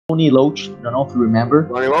Loach. I don't know if you remember.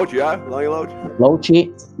 Lonnie Loach, yeah, Lonnie Loach.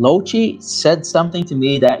 Loachy said something to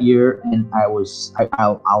me that year, and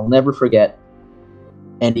I'll never forget.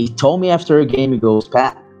 And he told me after a game, he goes,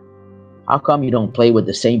 "Pat, how come you don't play with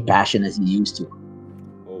the same passion as you used to?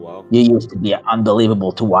 Oh wow. You used to be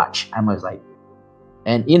unbelievable to watch." I was like,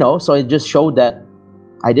 and so it just showed that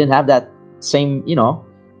I didn't have that same.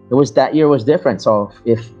 It was that year was different. So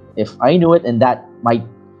if I knew it, and that my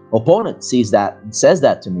opponent sees that and says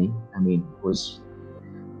that to me, I mean, it was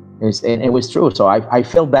true. So I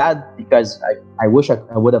feel bad because I wish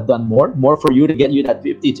I would have done more for you to get you that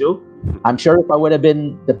 52. I'm sure if I would have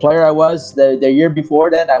been the player I was the year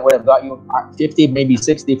before then, I would have got you 50, maybe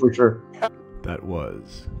 60 for sure. That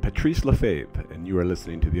was Patrice Lefebvre, and you are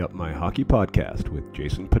listening to the Up My Hockey Podcast with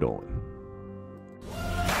Jason Podolin.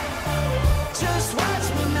 Just watch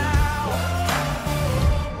me now.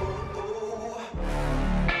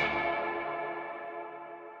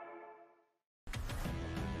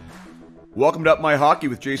 Welcome to Up My Hockey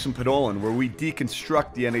with Jason Podolin, where we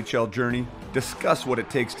deconstruct the NHL journey, discuss what it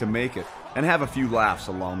takes to make it, and have a few laughs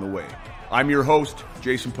along the way. I'm your host,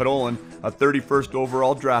 Jason Podolin, a 31st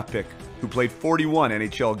overall draft pick who played 41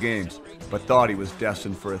 NHL games, but thought he was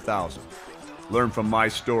destined for 1,000. Learn from my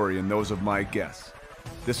story and those of my guests.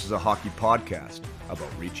 This is a hockey podcast about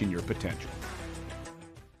reaching your potential.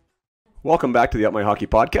 Welcome back to the Up My Hockey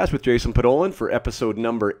Podcast with Jason Podolin for episode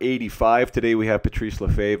number 85. Today we have Patrice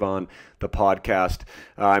Lefebvre on the podcast.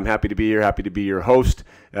 I'm happy to be here, happy to be your host,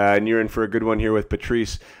 and you're in for a good one here with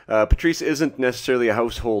Patrice. Patrice isn't necessarily a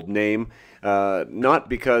household name, not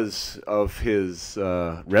because of his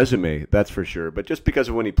resume, that's for sure, but just because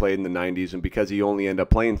of when he played in the 90s and because he only ended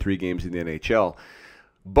up playing 3 games in the NHL.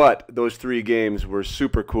 But those 3 games were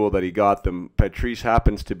super cool that he got them. Patrice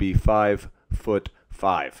happens to be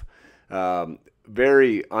 5'5".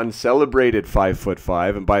 Very uncelebrated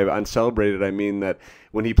 5'5", and by uncelebrated I mean that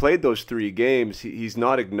when he played those 3 games, he's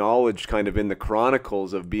not acknowledged kind of in the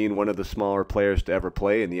chronicles of being one of the smaller players to ever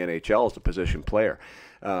play in the NHL as a position player.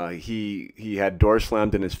 He had doors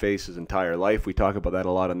slammed in his face his entire life. We talk about that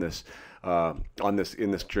a lot during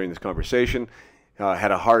this conversation.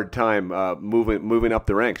 Had a hard time moving up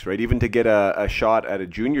the ranks, right? Even to get a shot at a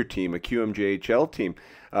junior team, a QMJHL team,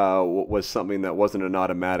 was something that wasn't an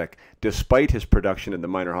automatic. Despite his production at the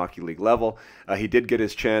minor hockey league level, he did get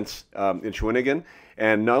his chance in Shawinigan,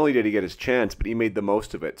 and not only did he get his chance, but he made the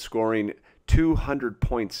most of it, scoring 200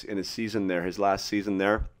 points in his season there, his last season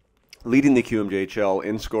there, leading the QMJHL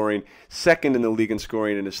in scoring, second in the league in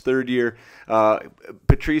scoring in his 3rd year.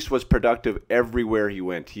 Patrice was productive everywhere he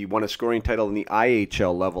went. He won a scoring title in the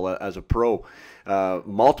IHL level as a pro,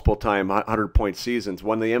 multiple time 100-point seasons,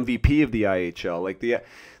 won the MVP of the IHL. Like the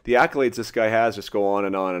accolades this guy has just go on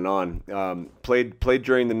and on and on. Played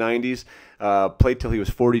during the 90s, played till he was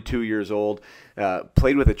 42 years old,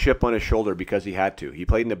 played with a chip on his shoulder because he had to. He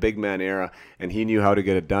played in the big man era, and he knew how to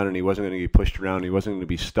get it done, and he wasn't going to be pushed around. He wasn't going to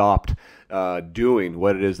be stopped doing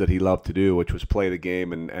what it is that he loved to do, which was play the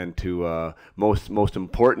game, and to most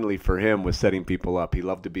importantly for him was setting people up. He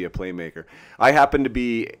loved to be a playmaker. I happened to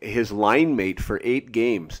be his line mate for 8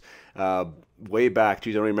 games. Way back,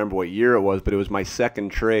 geez, I don't remember what year it was, but it was my second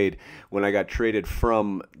trade when I got traded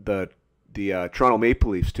from the Toronto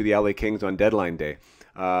Maple Leafs to the LA Kings on deadline day.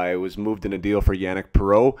 I was moved in a deal for Yannick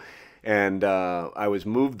Perreault, and I was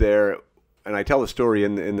moved there, and I tell the story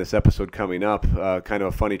in this episode coming up, kind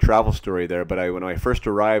of a funny travel story there, but when I first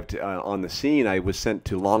arrived on the scene, I was sent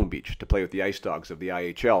to Long Beach to play with the Ice Dogs of the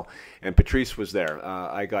IHL, and Patrice was there.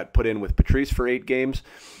 I got put in with Patrice for 8 games.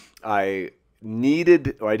 I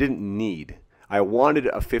wanted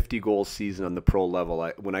a 50-goal season on the pro level.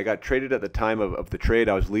 When I got traded at the time of the trade,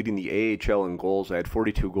 I was leading the AHL in goals. I had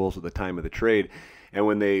 42 goals at the time of the trade. And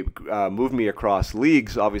when they moved me across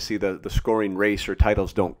leagues, obviously the scoring race or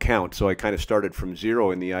titles don't count. So I kind of started from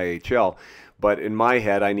 0 in the IHL. But in my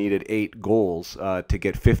head, I needed 8 goals to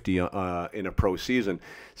get 50 in a pro season.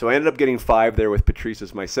 So I ended up getting 5 there with Patrice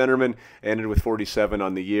as my centerman. I ended with 47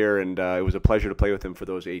 on the year, and it was a pleasure to play with him for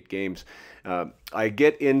those 8 games. I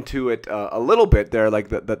get into it a little bit there, like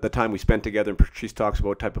the time we spent together, and Patrice talks about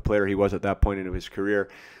what type of player he was at that point in his career.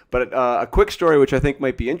 But a quick story, which I think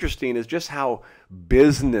might be interesting, is just how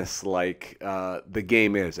business-like the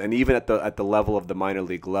game is, and even at the level of the minor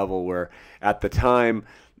league level, where at the time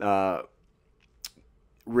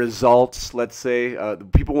results, let's say,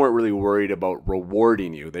 people weren't really worried about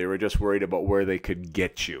rewarding you. They were just worried about where they could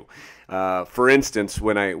get you. For instance,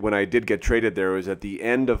 when I did get traded there, it was at the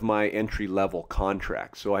end of my entry-level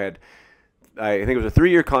contract. So I had I think it was a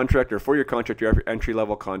 3-year contract or 4-year contract, your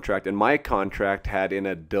entry-level contract, and my contract had in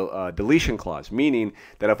a deletion clause, meaning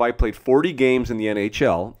that if I played 40 games in the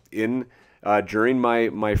NHL during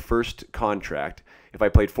my first contract, if I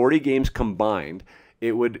played 40 games combined,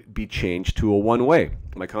 it would be changed to a one-way.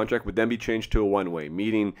 My contract would then be changed to a one-way,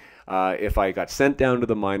 meaning if I got sent down to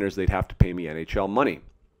the minors, they'd have to pay me NHL money.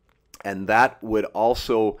 And that would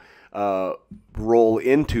also roll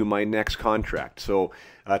into my next contract. So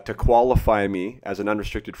to qualify me as an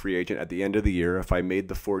unrestricted free agent at the end of the year, if I made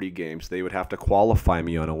the 40 games, they would have to qualify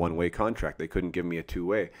me on a one-way contract. They couldn't give me a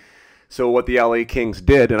two-way. So what the LA Kings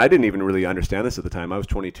did, and I didn't even really understand this at the time. I was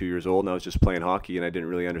 22 years old, and I was just playing hockey, and I didn't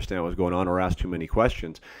really understand what was going on or ask too many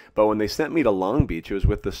questions. But when they sent me to Long Beach, it was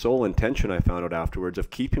with the sole intention, I found out afterwards, of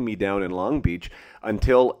keeping me down in Long Beach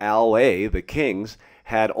until LA, the Kings,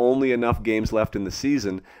 had only enough games left in the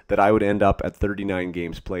season that I would end up at 39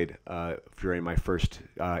 games played during my first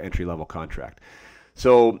entry-level contract.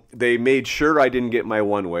 So they made sure I didn't get my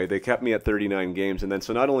one way. They kept me at 39 games. And then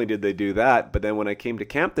so not only did they do that, but then when I came to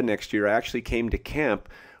camp the next year, I actually came to camp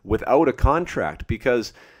without a contract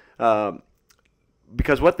because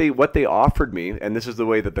what they offered me, and this is the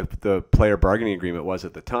way that the player bargaining agreement was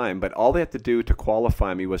at the time, but all they had to do to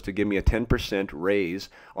qualify me was to give me a 10% raise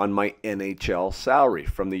on my NHL salary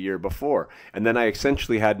from the year before. And then I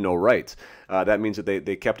essentially had no rights. That means that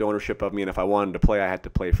they kept ownership of me, and if I wanted to play, I had to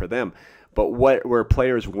play for them. But where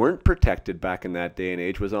players weren't protected back in that day and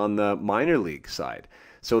age was on the minor league side.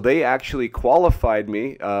 So they actually qualified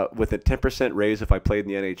me with a 10% raise if I played in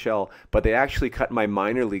the NHL, but they actually cut my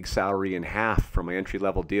minor league salary in half from my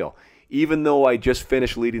entry-level deal. Even though I just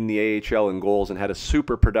finished leading the AHL in goals and had a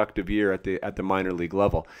super productive year at the minor league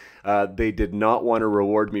level, they did not want to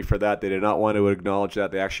reward me for that. They did not want to acknowledge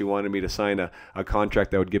that. They actually wanted me to sign a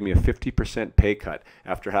contract that would give me a 50% pay cut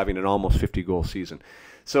after having an almost 50-goal season.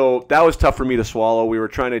 So that was tough for me to swallow. We were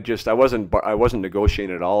trying to I wasn't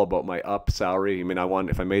negotiating at all about my up salary. I mean,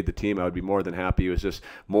 if I made the team, I would be more than happy. It was just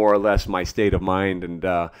more or less my state of mind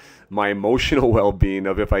and my emotional well-being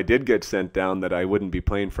of if I did get sent down that I wouldn't be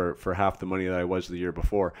playing for half the money that I was the year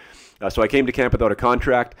before. So I came to camp without a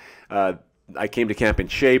contract. I came to camp in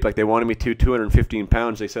shape, like they wanted me to, 215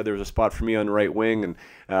 pounds. They said there was a spot for me on the right wing,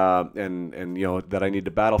 and you know that I need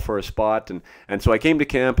to battle for a spot, and so I came to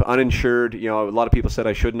camp uninsured. You know, a lot of people said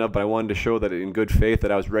I shouldn't have, but I wanted to show that in good faith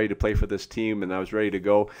that I was ready to play for this team and I was ready to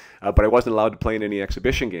go. But I wasn't allowed to play in any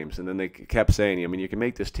exhibition games, and then they kept saying, I mean, you can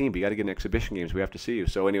make this team, but you got to get in exhibition games. We have to see you.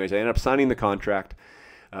 So, anyways, I ended up signing the contract.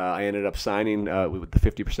 I ended up signing with the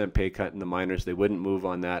 50% pay cut in the minors. They wouldn't move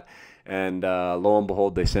on that. And lo and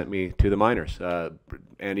behold, they sent me to the minors.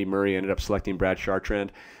 Andy Murray ended up selecting Brad Chartrand,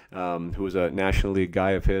 who was a National League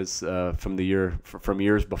guy of his from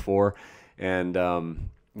years before. And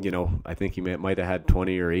you know, I think he might have had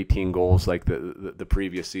 20 or 18 goals like the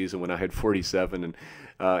previous season when I had 47. And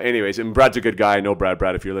anyways, and Brad's a good guy. I know Brad,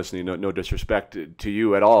 if you're listening, no disrespect to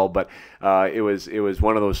you at all, but it was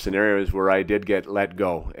one of those scenarios where I did get let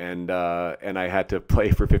go, and I had to play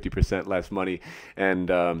for 50% less money,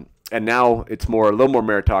 and now it's a little more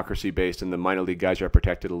meritocracy based, and the minor league guys are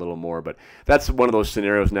protected a little more. But that's one of those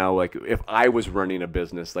scenarios now. Like if I was running a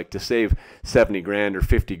business, like to save 70 grand or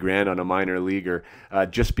 50 grand on a minor leaguer,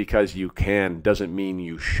 just because you can doesn't mean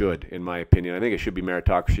you should, in my opinion. I think it should be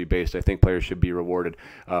meritocracy based. I think players should be rewarded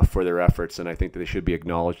for their efforts, and I think that they should be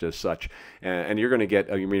acknowledged as such. And you're going to get,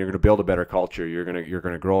 you're going to build a better culture. You're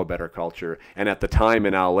going to grow a better culture. And at the time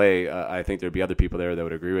in LA, I think there'd be other people there that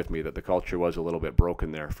would agree with me that the culture was a little bit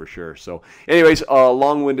broken there for sure. So anyways, a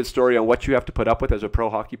long-winded story on what you have to put up with as a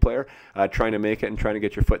pro hockey player, trying to make it and trying to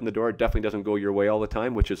get your foot in the door. It definitely doesn't go your way all the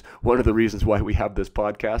time, which is one of the reasons why we have this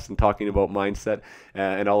podcast and talking about mindset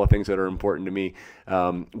and all the things that are important to me.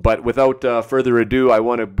 But without further ado, I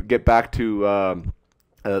want to get back to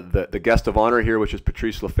the guest of honor here, which is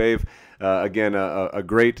Patrice Lefebvre. Again, a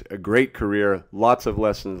great career, lots of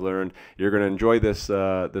lessons learned. You're going to enjoy this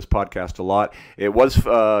podcast a lot. It was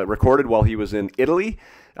recorded while he was in Italy.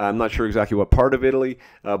 I'm not sure exactly what part of Italy,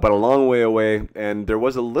 but a long way away. And there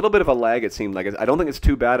was a little bit of a lag, it seemed like. I don't think it's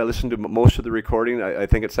too bad. I listened to most of the recording. I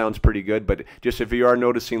think it sounds pretty good. But just if you are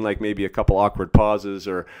noticing like maybe a couple awkward pauses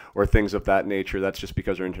or things of that nature, that's just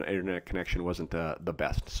because our internet connection wasn't the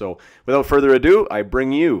best. So without further ado, I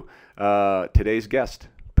bring you today's guest,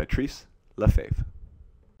 Patrice Lefebvre.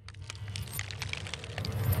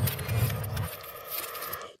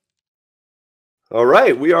 All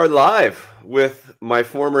right, we are live with my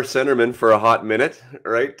former centerman for a hot minute,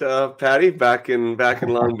 right, Patty, back in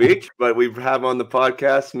Long Beach. But we have on the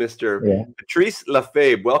podcast Mr. Patrice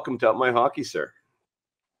Lefebvre. Welcome to Up My Hockey, sir.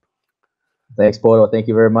 Thanks, Bodo. Thank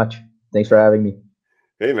you very much. Thanks for having me.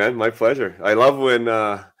 Hey man, my pleasure. I love when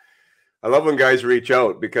guys reach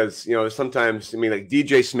out because, you know, sometimes, I mean, like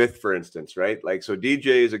DJ Smith, for instance, right? Like, so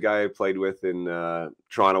DJ is a guy I played with in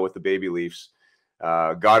Toronto with the Baby Leafs,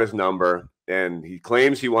 got his number, and he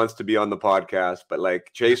claims he wants to be on the podcast, but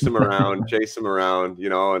like chase him around, you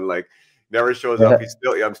know, and like never shows up.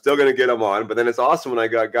 I'm still going to get him on. But then it's awesome when I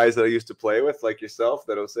got guys that I used to play with, like yourself,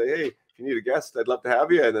 that'll say, hey, if you need a guest, I'd love to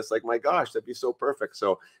have you. And it's like, my gosh, that'd be so perfect.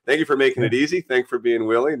 So thank you for making it easy. Thanks for being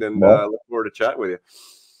willing, and look forward to chatting with you.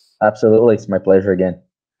 Absolutely. It's my pleasure again.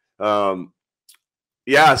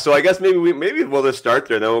 Yeah, so I guess maybe we'll just start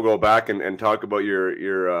there, then we'll go back and talk about your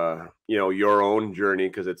you know, your own journey,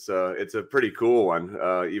 because it's a pretty cool one,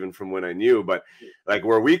 even from when I knew, but like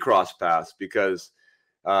where we crossed paths, because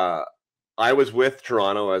I was with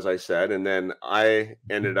Toronto, as I said, and then I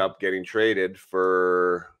ended up getting traded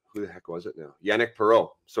for, who the heck was it now? Yannick Perreault.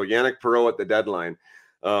 So Yannick Perreault at the deadline,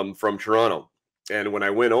 from Toronto, and when I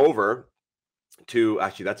went over to,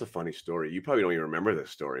 actually, that's a funny story. You probably don't even remember this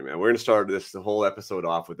story, man. We're going to start the whole episode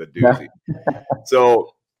off with a doozy.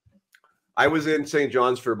 So I was in St.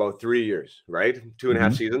 John's for about 3 years, right?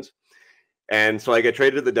 2.5 seasons. And so I get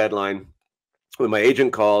traded at the deadline. When my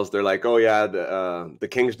agent calls, they're like, oh yeah, the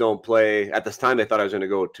Kings don't play. At this time, they thought I was going to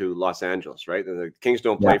go to Los Angeles, right? And the Kings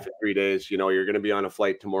don't play for 3 days. You know, you're going to be on a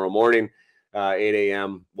flight tomorrow morning, 8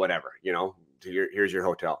 a.m., whatever, you know, here's your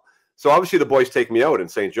hotel. So obviously the boys take me out in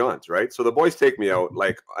St. John's, right? So the boys take me out,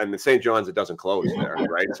 like, and in St. John's, it doesn't close there,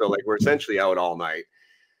 right? So like we're essentially out all night,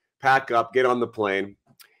 pack up, get on the plane.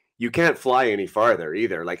 You can't fly any farther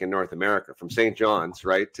either, like in North America, from St. John's,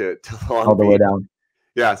 right, to Long Beach. All the way down.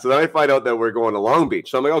 Yeah, so then I find out that we're going to Long Beach.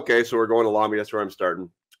 So I'm like, okay, so we're going to Long Beach. That's where I'm starting.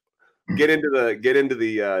 Get into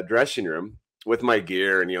the dressing room with my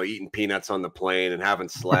gear, and, you know, eating peanuts on the plane and haven't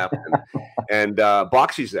slept. And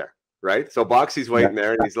Boxy's there. Right. So Boxy's waiting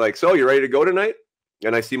there, and he's like, so you ready to go tonight?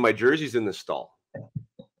 And I see my jerseys in the stall.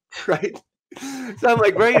 Right. So I'm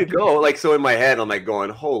like, ready to go. Like, so in my head, I'm like going,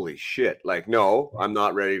 holy shit. Like, no, I'm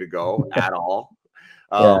not ready to go at all.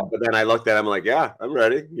 But then I looked at him like, yeah, I'm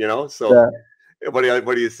ready, you know? So what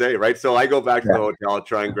do you say? Right. So I go back to the hotel,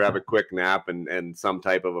 try and grab a quick nap and some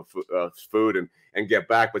type of food and get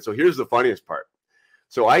back. But so here's the funniest part.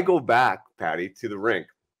 So I go back, Patty, to the rink.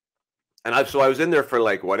 And I was in there for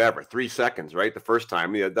like whatever 3 seconds, right? The first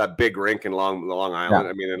time, that big rink in Long Island,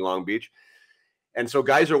 I mean in Long Beach, and so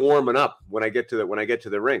guys are warming up when I get to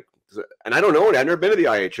the rink, and I don't know, I've never been to the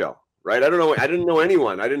IHL, right? I didn't know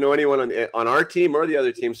anyone on our team or the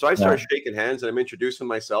other team, so I start shaking hands and I'm introducing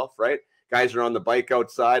myself, right? Guys are on the bike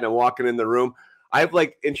outside. I'm walking in the room. I've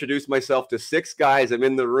like introduced myself to 6 guys. I'm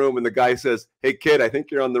in the room, and the guy says, "Hey kid, I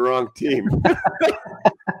think you're on the wrong team."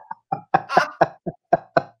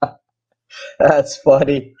 That's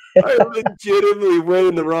funny. I legitimately went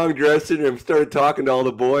in the wrong dressing room, started talking to all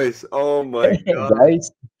the boys. Oh my god,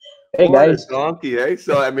 guys! Hey what guys, a donkey, eh?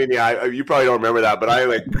 So I mean, yeah, you probably don't remember that, but I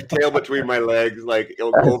like tail between my legs, like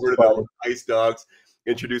go over to the Ice Dogs,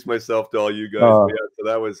 introduce myself to all you guys. Yeah, so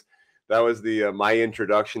that was the my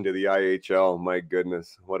introduction to the IHL. My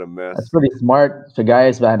goodness, what a mess! That's pretty smart. If a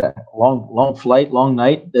guy's had a long flight, long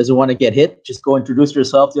night, doesn't want to get hit, just go introduce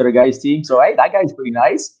yourself to the other guy's team. So hey, that guy's pretty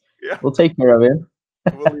nice. Yeah, we'll take care of him.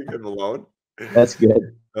 We'll leave him alone. That's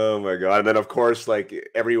good. Oh my god! And then of course, like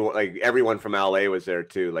everyone from LA was there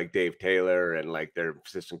too, like Dave Taylor and like their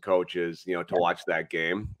assistant coaches, you know, to watch that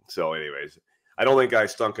game. So, anyways, I don't think I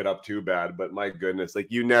stunk it up too bad, but my goodness,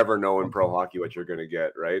 like you never know in pro hockey what you're gonna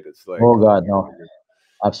get, right? It's like, oh god, no,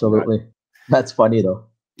 absolutely. That's funny though.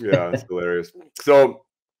 Yeah, it's hilarious. So,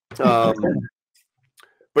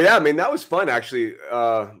 but yeah, I mean, that was fun actually.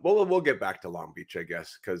 We'll get back to Long Beach, I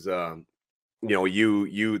guess, because you know,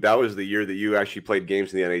 you that was the year that you actually played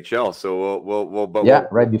games in the NHL. So we'll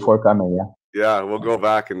right before coming, we'll go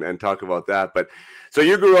back and talk about that. But so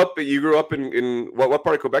you grew up in what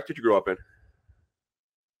part of Quebec did you grow up in?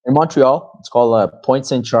 In Montreal. It's called Point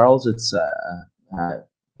Saint Charles. It's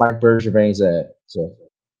Mark Bergevin is a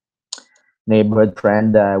neighborhood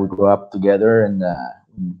friend. We grew up together and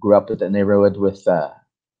grew up in the neighborhood with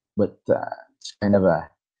kind of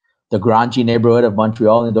the grungy neighborhood of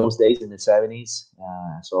Montreal in those days in the 70s.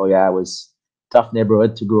 So yeah, it was a tough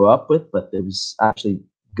neighborhood to grow up with, but it was actually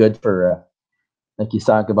good for, like you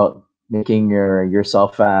talk about, making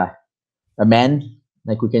yourself a man,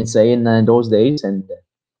 like we can say in those days, and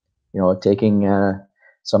you know, taking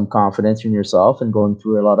some confidence in yourself and going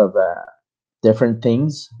through a lot of different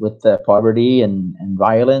things with poverty and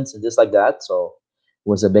violence and just like that. So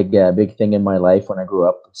was a big thing in my life when I grew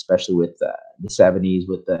up, especially with the 70s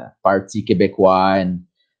with the Parti Québécois, and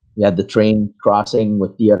we had the train crossing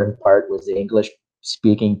with the other part was the English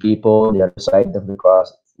speaking people. The other side of the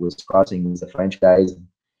crossing was the French guys.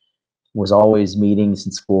 Was always meetings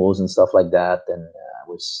in schools and stuff like that, and it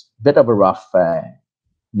was a bit of a rough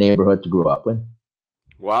neighborhood to grow up in.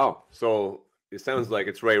 Wow. So it sounds like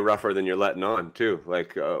it's way rougher than you're letting on too.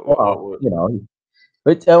 Like, Well,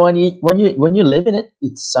 but when you live in it,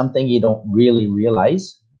 it's something you don't really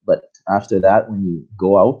realize. But after that, when you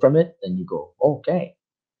go out from it, then you go, okay.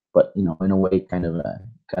 But in a way, it kind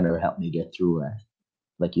of helped me get through,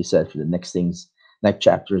 like you said, for the next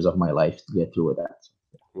chapters of my life to get through with that.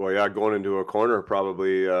 well, yeah, going into a corner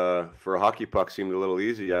probably for a hockey puck seemed a little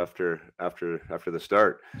easy after the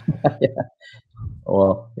start.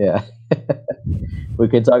 Well, yeah, we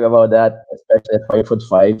can talk about that, especially at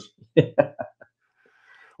 5'5".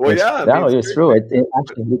 Well, yeah, I No, mean, it's true. It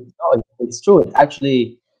actually, no, it's true. It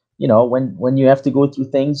actually, when you have to go through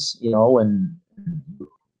things, when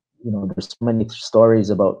there's so many stories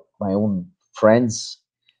about my own friends,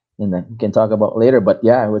 and that we can talk about later. But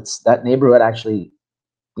yeah, it's that neighborhood actually,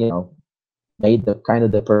 you know, made the kind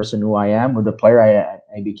of the person who I am, or the player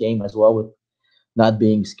I became as well, with not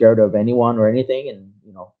being scared of anyone or anything, and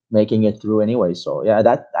making it through anyway. So yeah,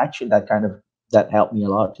 that helped me a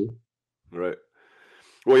lot too. right.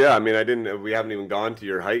 Well, yeah, I mean, we haven't even gone to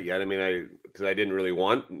your height yet. I mean, because I didn't really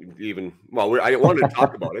want even, well, I wanted to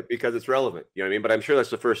talk about it because it's relevant, you know what I mean? But I'm sure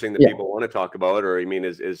that's the first thing that Yeah. people want to talk about, or I mean,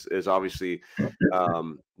 is obviously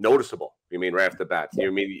noticeable. You mean right off the bat?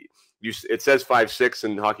 You mean it says 5'6"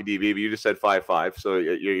 in Hockey DB, but you just said 5'5". So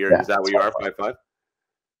you're Yeah, is that what it's you are? 5'5".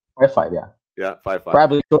 5'5"? 5'5", yeah. Yeah, 5'5".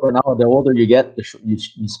 Probably shorter now. The older you get, you're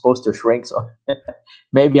supposed to shrink. So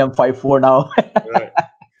maybe I'm 5'4" now. Right.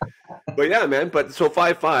 But yeah, man. But so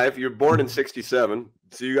 5'5", you're born in '67,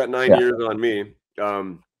 so you got 9 Yeah. years on me.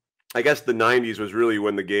 I guess the '90s was really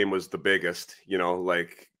when the game was the biggest.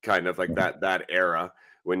 Like kind of like that era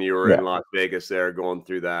when you were in Yeah. Las Vegas there, going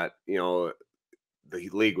through that. The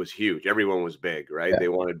league was huge. Everyone was big, right? Yeah. They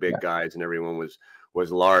wanted big Yeah. guys, and everyone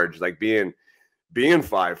was large. Like being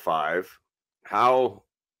 5'5", how?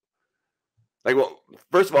 Like, well,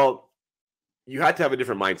 first of all, you had to have a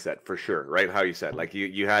different mindset for sure, right? How you said, like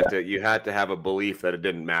you had to have a belief that it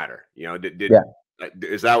didn't matter. Yeah.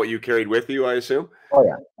 Is that what you carried with you? I assume. Oh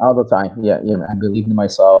yeah, all the time. Yeah, I believe in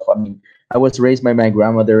myself. I mean, I was raised by my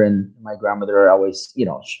grandmother, and my grandmother always,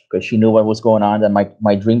 because she knew what was going on. And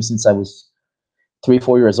my dream since I was 3,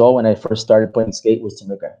 4 years old, when I first started playing skate, was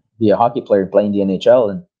to be a hockey player and play in the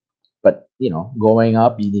NHL. But growing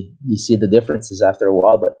up, you see the differences after a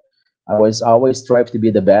while. But I always strive to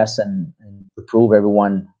be the best, and to prove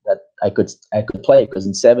everyone that I could play. Because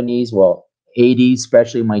in '70s, well, '80s,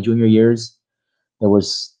 especially my junior years, there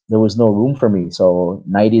was no room for me. So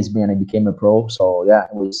 '90s, when I became a pro, so yeah,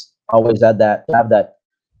 it was always had that have that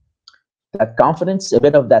confidence, a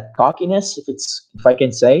bit of that cockiness, if I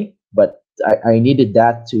can say. But I needed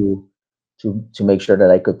that to make sure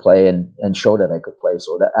that I could play, and show that I could play.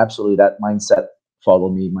 So that mindset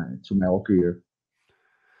followed me through my whole career.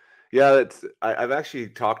 Yeah, I've actually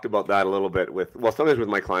talked about that a little bit sometimes with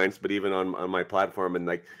my clients, but even on my platform, and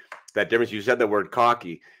like that difference. You said the word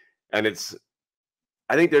cocky, and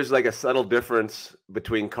I think there's like a subtle difference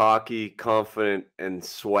between cocky, confident, and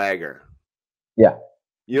swagger. Yeah.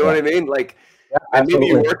 You know what I mean? Like, Yeah, and maybe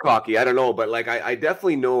you absolutely. were cocky. I don't know, but like I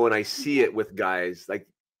definitely know, and I see it with guys. Like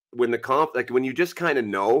when like when you just kind of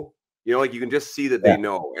know, like you can just see that they Yeah.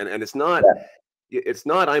 know, and it's not. Yeah. It's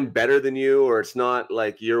not I'm better than you, or it's not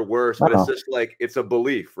like you're worse, but it's No. just like it's a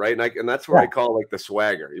belief, right? And that's where I Yeah. call like the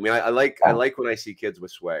swagger. I mean, I like when I see kids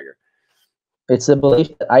with swagger. It's a belief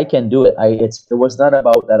that I can do it. It was not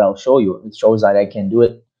about that I'll show you. It shows that I can do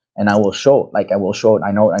it, and I will show it. Like I will show it.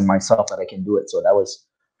 I know in myself that I can do it. So that was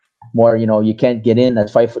more. You can't get in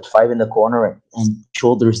at 5'5" in the corner, and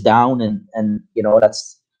shoulders down, and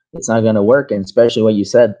it's not gonna work. And especially what you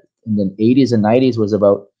said in the '80s and '90s was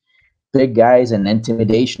about big guys, and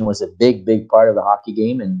intimidation was a big part of the hockey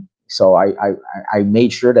game. And so I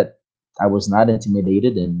made sure that I was not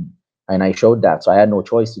intimidated, and I showed that. So I had no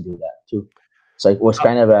choice to do that too. So it was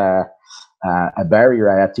kind of a barrier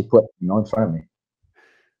I had to put in front of me.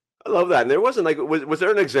 I love that. And there wasn't like was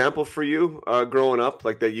there an example for you growing up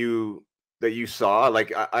like that you saw?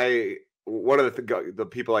 Like I one of the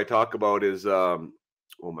people I talk about is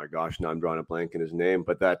oh my gosh, now I'm drawing a blank in his name,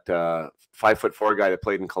 but that 5'4" guy that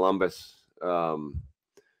played in Columbus. Oh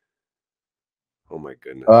my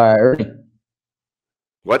goodness. Ernie,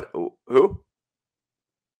 What? Who?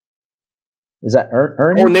 is that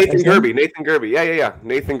Ernie? Oh, Nathan His name? Gerby. Nathan Gerby. Yeah.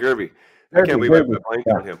 Nathan Gerby. I can't believe I Gerby, blanked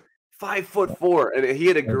yeah. on him. 5'4", and he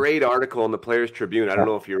had a great article in the Players Tribune. I don't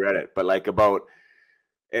know if you read it, but like about,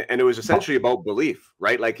 and it was essentially about belief,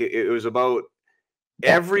 right? Like it was about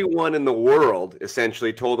everyone in the world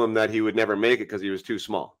essentially told him that he would never make it because he was too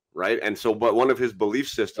small, right? And so, but one of his belief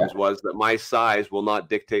systems was that my size will not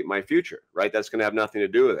dictate my future, right? That's going to have nothing to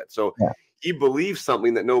do with it. So he believed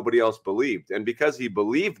something that nobody else believed. And because he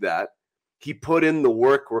believed that, he put in the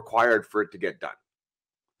work required for it to get done,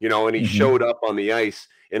 you know, and he showed up on the ice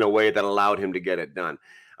in a way that allowed him to get it done.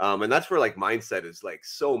 And that's where like mindset is like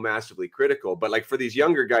so massively critical. But like for these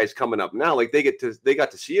younger guys coming up now, like they got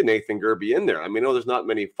to see a Nathan Gerby in there. I mean, I know there's not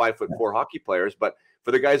many 5'4" hockey players, but for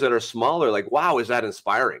the guys that are smaller, like, wow, is that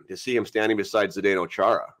inspiring to see him standing beside Zdeno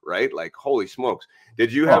Chara, right? Like, holy smokes.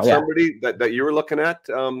 Did you have somebody that you were looking at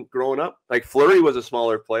growing up? Like Fleury was a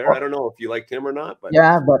smaller player. I don't know if you liked him or not, but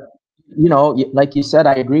but you know, like you said,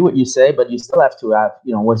 I agree what you say, but you still have to have,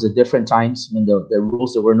 you know, was it different times when the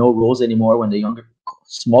rules, there were no rules anymore when the younger,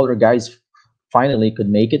 smaller guys finally could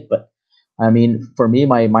make it. But I mean, for me,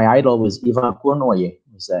 my idol was Yvan Cournoyer,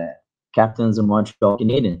 was captain of Montreal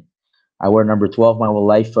Canadiens. I wore number 12 my whole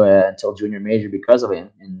life until junior major because of him,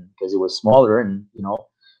 and because it was smaller, and you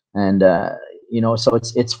know, so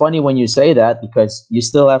it's funny when you say that, because you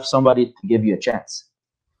still have somebody to give you a chance.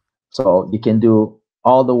 So you can do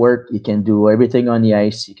all the work, you can do everything on the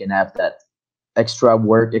ice, you can have that extra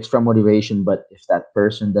work, extra motivation, but if that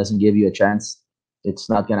person doesn't give you a chance, it's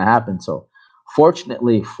not going to happen. So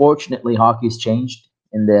fortunately hockey's changed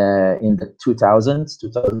in the 2000s,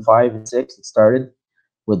 2005 and 6. It started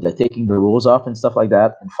with the taking the rules off and stuff like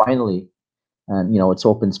that, and finally you know, it's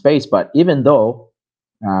open space. But even though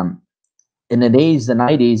in the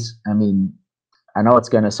 90s, I mean, I know it's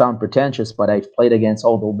going to sound pretentious, but I've played against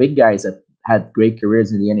all the big guys that had great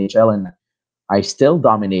careers in the NHL, and I still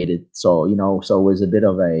dominated. So, you know, so it was a bit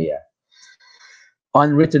of a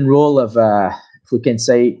unwritten rule of, if we can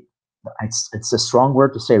say, it's a strong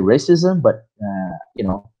word to say racism, but, you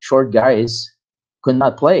know, short guys could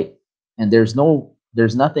not play. And there's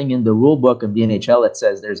nothing in the rule book of the NHL that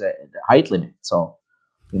says there's a height limit. So,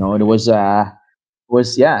 you know, it was I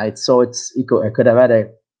could have had a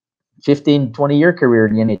 15, 20-year career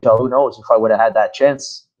in the NHL. Who knows if I would have had that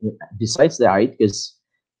chance, besides the height, because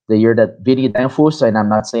the year that Vinny Danfus, and I'm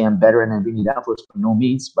not saying I'm better than Vinny Danfus by no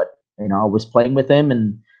means, but, you know, I was playing with him,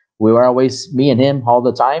 and we were always, me and him all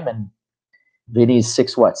the time, and Vinny's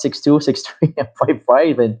 6'2", 6'3", and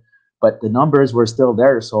 5'5", but the numbers were still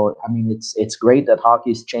there. So, I mean, it's great that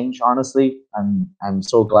hockey's changed, honestly. I'm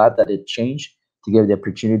so glad that it changed to give the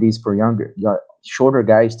opportunities for shorter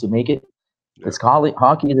guys to make it. It's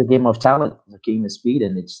hockey is a game of talent, it's a game of speed,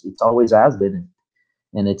 and it's always has been.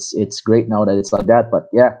 And it's great now that it's like that. But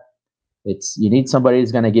yeah, you need somebody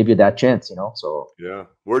who's going to give you that chance, you know. So yeah,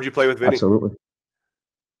 where'd you play with Vinny? Absolutely,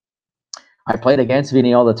 I played against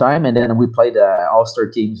Vinny all the time, and then we played all-star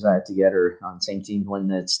teams together on the same team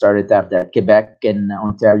when it started to have that Quebec and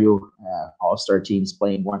Ontario all-star teams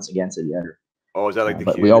playing once against the other. Oh, is that like the?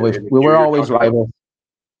 But we were always rivals.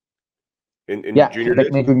 In Junior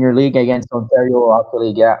Junior League against Ontario Hockey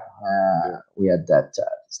League. Yeah, we had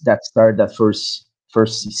that started that first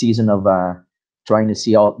season of trying to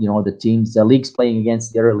see all, you know, the teams, the leagues playing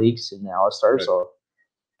against the other leagues in the All-Star. Right. So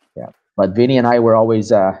yeah, but Vinny and I were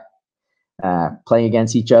always playing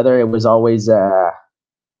against each other. It was always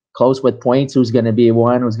close with points. Who's going to be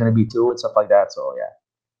one? Who's going to be two? And stuff like that. So yeah,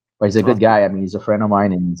 but he's a good guy. I mean, he's a friend of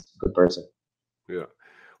mine, and he's a good person. Yeah.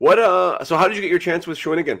 What so how did you get your chance with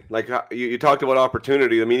Shawinigan? Like you talked about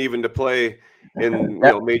opportunity. I mean, even to play in you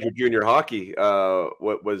know, major junior hockey,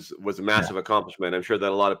 what was a massive accomplishment. I'm sure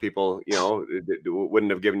that a lot of people, you know,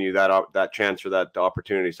 wouldn't have given you that chance or that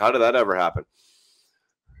opportunity. So how did that ever happen?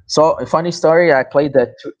 So a funny story. I played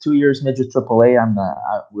that 2 years midget AAA.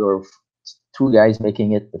 We were two guys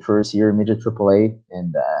making it the first year midget AAA,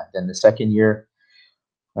 and then the second year.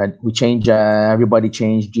 We changed. Everybody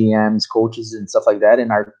changed GMs, coaches, and stuff like that.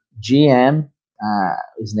 And our GM,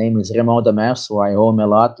 his name is Raymond Demers, so I owe him a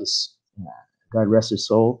lot. God rest his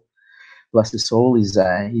soul, bless his soul. He's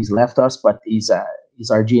left us, but he's our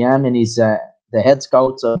GM, and he's the head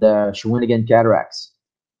scout of the Shawinigan Cataracts.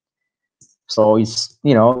 So he's,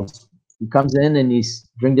 you know, he comes in, and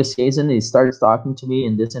during the season he starts talking to me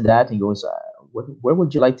and this and that. He goes, "Where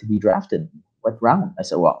would you like to be drafted? What round?" I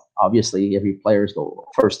said, "Well, obviously every players go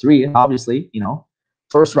first three. Obviously, you know,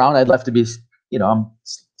 first round I'd love to be, you know, I'm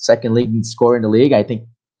second leading scorer in the league. I think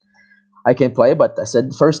I can play." But I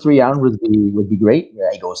said first 3 rounds would be great.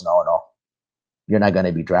 Yeah, he goes, no, you're not going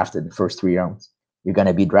to be drafted in the first 3 rounds. You're going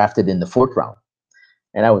to be drafted in the 4th round.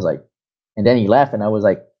 And I was like, and then he left, and I was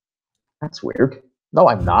like, that's weird. No,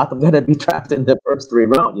 I'm not. I'm going to be drafted in the first 3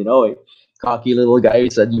 rounds. You know, a cocky little guy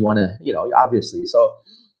said, you want to, you know, obviously. So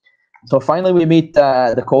finally we meet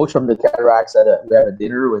the coach from the Cataracts. We had a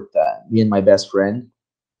dinner with me and my best friend.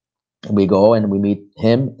 We go and we meet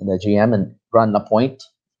him, the GM, and Ron Lapointe.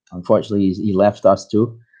 Unfortunately, he left us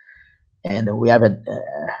too. And we have a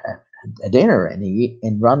dinner,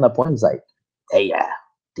 and Ron Lapointe's like, "Hey,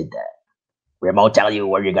 did that Remo tell you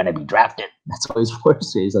where you're gonna be drafted?" That's what his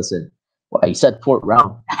voice says. I said, "Well, he said fourth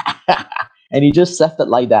round," and he just left it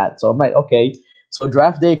like that. So I'm like, okay. So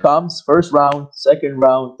draft day comes, first round, second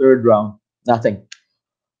round, third round, nothing.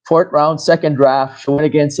 Fourth round, second draft, showing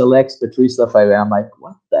against selects Patrice Lefebvre. I'm like,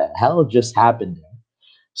 what the hell just happened there?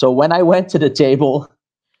 So when I went to the table,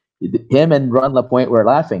 him and Ron Lapointe were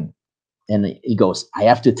laughing, and he goes, "I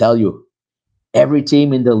have to tell you, every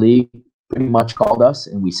team in the league pretty much called us,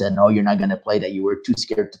 and we said, no, you're not going to play that. You were too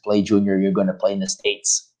scared to play junior. You're going to play in the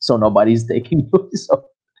States. So nobody's taking you."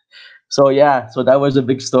 So yeah, so that was a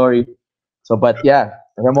big story. So, but yeah,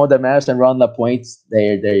 Remo Damas and Ron Lapointe,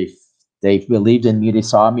 they believed in me. They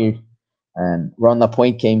saw me. And Ron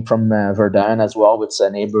Lapointe came from Verdun as well, which is a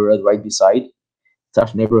neighborhood right beside.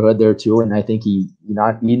 Tough neighborhood there too. And I think he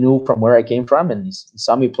knew from where I came from, and he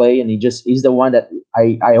saw me play, and he's the one that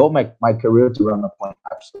I owe my career to Ron Lapointe.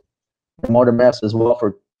 Absolutely. More the mess as well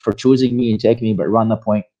for choosing me and taking me, but Ron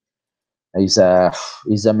Lapointe, he's a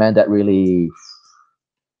man that really,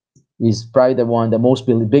 he's probably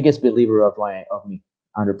the biggest believer of me,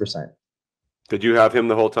 100%. Did you have him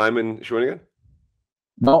the whole time in Shawinigan?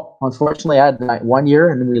 No, unfortunately, I had 1 year,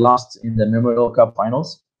 and then we lost in the Memorial Cup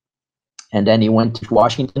finals, and then he went to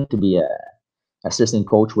Washington to be a assistant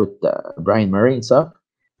coach with Brian Murray and stuff.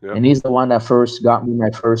 Yeah. And he's the one that first got me my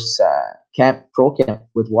first pro camp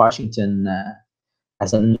with Washington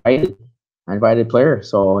as an invited player.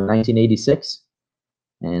 So in 1986,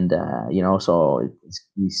 and so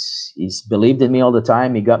he's believed in me all the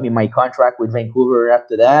time. He got me my contract with Vancouver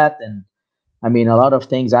after that, and I mean a lot of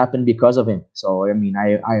things happened because of him. So I mean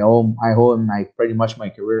I owe him pretty much my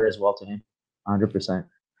career as well to him, 100%.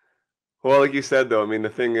 Well, like you said though, I mean the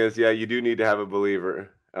thing is, yeah, you do need to have a believer.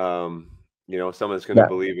 Someone that's going to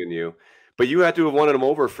believe in you. But you had to have won him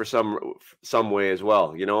over for some way as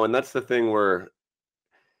well, and that's the thing where,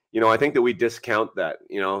 I think that we discount that,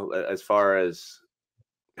 as far as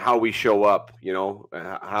how we show up,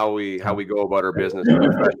 how we go about our business,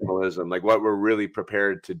 professionalism, like what we're really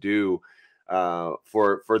prepared to do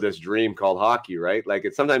for this dream called hockey, right? Like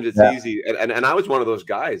sometimes it's easy, and I was one of those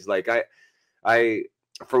guys. Like I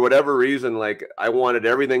for whatever reason, like I wanted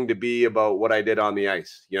everything to be about what I did on the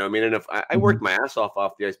ice. You know what I mean? And if I worked my ass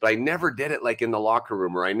off the ice, but I never did it like in the locker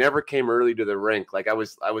room, or I never came early to the rink. Like I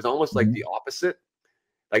was almost like the opposite,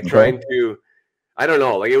 like trying to, I don't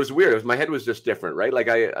know, like it was weird. My head was just different, right? Like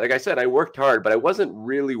I said, I worked hard, but I wasn't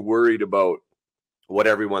really worried about what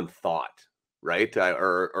everyone thought, right?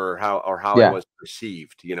 Or how I was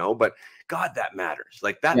perceived, but God, that matters.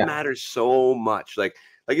 Like that matters so much. Like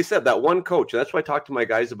you said, that one coach, and that's what I talk to my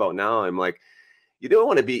guys about now. I'm like, you don't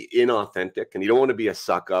want to be inauthentic, and you don't want to be a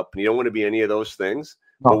suck up, and you don't want to be any of those things.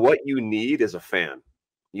 No. But what you need is a fan.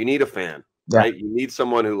 You need a fan, right? You need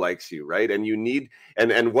someone who likes you, right? And you need,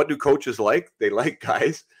 and what do coaches like? They like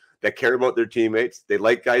guys that care about their teammates. They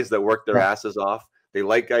like guys that work their asses off. They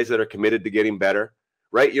like guys that are committed to getting better,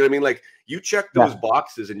 right? You know what I mean? Like you check those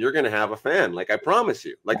boxes, and you're going to have a fan. Like I promise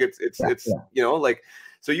you. Like it's like.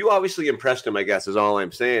 So you obviously impressed him, I guess, is all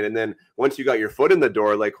I'm saying. And then once you got your foot in the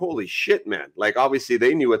door, like, holy shit, man. Like, obviously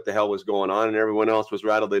they knew what the hell was going on, and everyone else was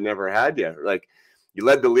rattled they never had you. Like, you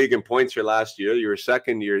led the league in points your last year. You were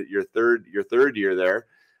second, your third year there.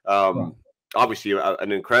 Obviously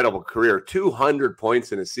an incredible career, 200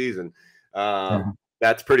 points in a season.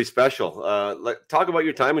 That's pretty special. Talk about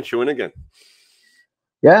your time in Shawinigan.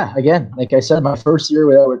 Yeah, again, like I said, my first year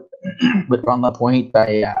with Ron Lapointe,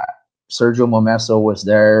 Sergio Momesso was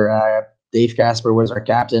there. Dave Casper was our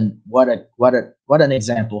captain. What an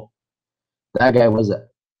example! That guy was an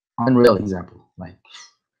unreal example. Like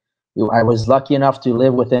I was lucky enough to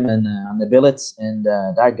live with him on the billets, and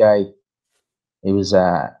that guy, he was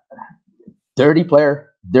a dirty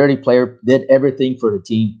player. Did everything for the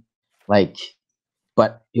team. Like,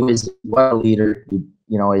 but he was what a leader.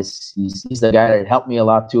 He's the guy that helped me a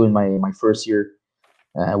lot too in my first year.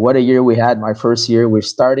 What a year we had my first year. We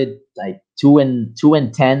started like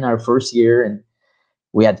 2-10 our first year, and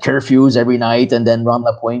we had curfews every night. And then Ron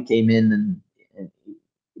Lapointe came in and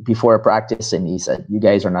before a practice, and he said, "You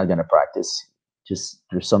guys are not going to practice. Just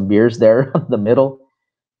there's some beers there in the middle.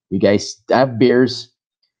 You guys have beers.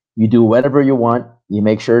 You do whatever you want. You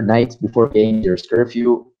make sure nights before games there's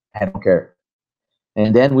curfew. I don't care."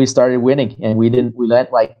 And then we started winning, and we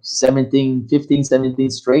let like 17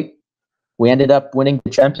 straight. We ended up winning the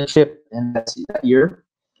championship in that year.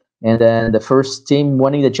 And then the first team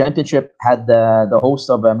winning the championship had the host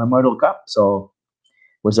of a Memorial Cup. So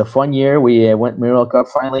was a fun year. We went Memorial Cup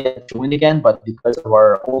finally to win again, but because of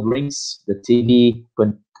our old rinks, the TV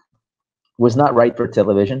was not right for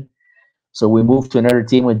television. So we moved to another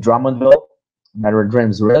team with Drummondville, another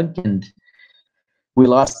Dreams Rig, and we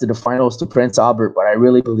lost to the finals to Prince Albert. But I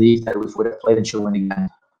really believe that if we would have played in Shawinigan,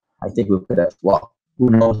 I think we could have. Well, who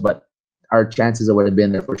knows? But our chances would have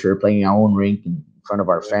been there for sure, playing our own rink in front of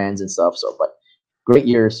our fans and stuff. So, but great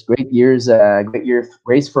years, great years, great year.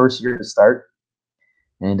 Ray's first year to start,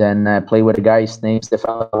 and then play with a guy named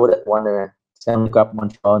Stefan Wood that won the Stanley Cup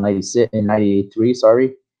Montreal in '96 in '93.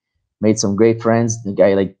 Sorry, made some great friends. The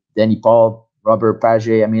guy like Denny Paul, Robert Page.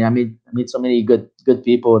 I made so many good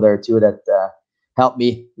people there too that helped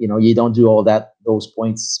me. You know, you don't do all those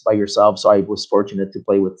points by yourself. So I was fortunate to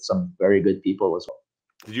play with some very good people as well.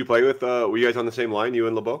 Did you play with? Were you guys on the same line, you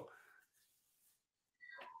and LeBeau?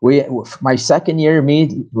 My second year,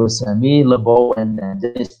 me, LeBeau, and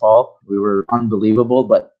Dennis Paul. We were unbelievable.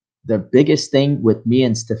 But the biggest thing with me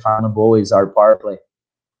and Stefan LeBeau is our power play.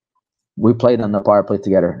 We played on the power play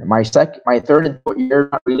together. My third and fourth year,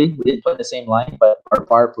 not really. We didn't play the same line, but our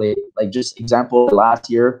power play, like just example, last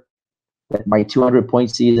year, like my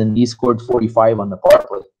 200-point season, he scored 45 on the power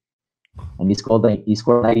play, and he scored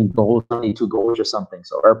 90 goals, 92 goals or something.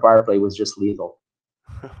 So our power play was just lethal.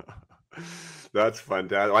 That's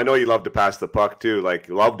fantastic. I know you love to pass the puck too. Like,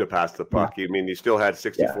 love to pass the puck. Yeah. I mean, you still had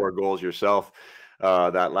 64 goals yourself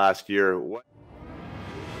that last year.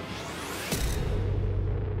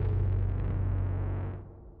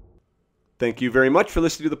 Thank you very much for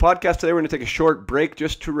listening to the podcast today. We're going to take a short break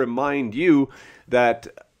just to remind you that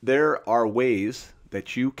there are ways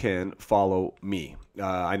that you can follow me.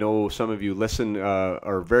 I know some of you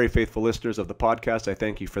are very faithful listeners of the podcast. I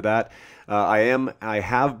thank you for that. I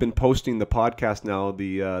have been posting the podcast now,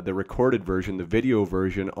 the recorded version, the video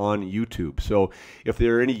version on YouTube. So if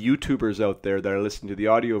there are any YouTubers out there that are listening to the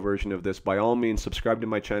audio version of this, by all means, subscribe to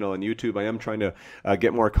my channel on YouTube. I am trying to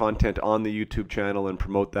get more content on the YouTube channel and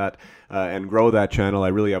promote that and grow that channel. I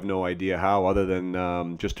really have no idea how, other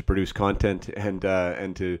than just to produce content and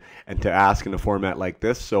to ask in a format like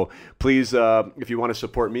this. So please, if you want to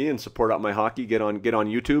support me and support Up My Hockey, get on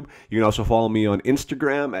YouTube. You can also follow me on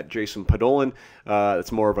Instagram at Jason Podolin.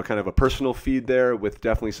 It's more of a kind of a personal feed there with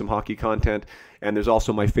definitely some hockey content. And there's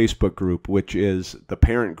also my Facebook group, which is the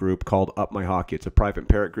parent group called Up My Hockey. It's a private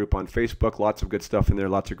parent group on Facebook. Lots of good stuff in there,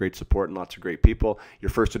 lots of great support and lots of great people. You're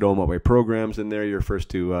first to know about my programs in there. You're first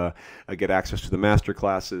to get access to the master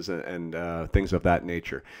classes and things of that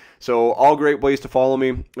nature. So all great ways to follow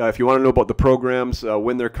me. If you want to know about the programs,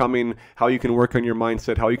 when they're coming, how you can work on your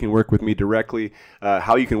mindset, how you can work with me directly,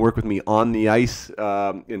 how you can work with me on the ice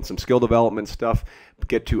in some skill development stuff,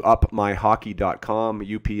 get to upmyhockey.com,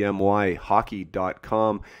 UPMY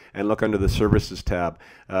hockey.com, and look under the services tab.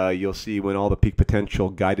 You'll see when all the Peak Potential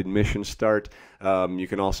guided missions start. You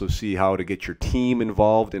can also see how to get your team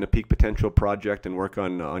involved in a Peak Potential project and work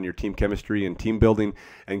on your team chemistry and team building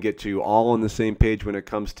and get you all on the same page when it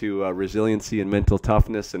comes to resiliency and mental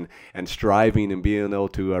toughness and striving and being able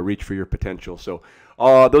to reach for your potential. So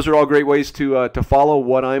those are all great ways to follow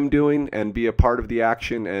what I'm doing and be a part of the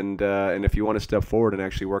action. And if you want to step forward and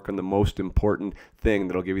actually work on the most important thing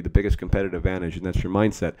that'll give you the biggest competitive advantage, and that's your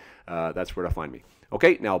mindset, that's where to find me.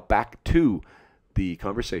 Okay, now back to the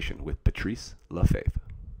conversation with Patrice Lefebvre.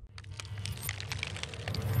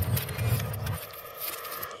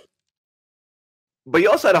 But you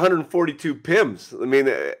also had 142 PIMs. I mean,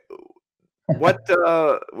 what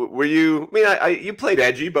were you? I mean, you played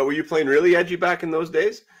edgy, but were you playing really edgy back in those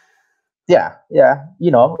days? Yeah.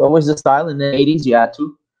 You know, it was the style in the '80s. You had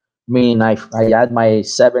to. I mean, I had my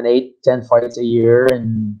 7, 8, 10 fights a year,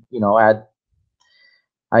 and you know,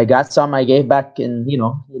 I got some I gave back, and you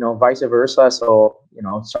know, vice versa. So you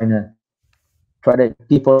know,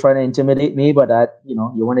 people trying to intimidate me, but you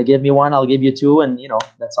know, you want to give me one, I'll give you two, and you know,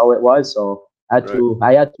 that's how it was. So I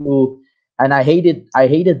had to, and I hated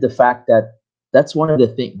the fact that that's one of the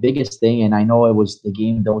biggest thing. And I know it was the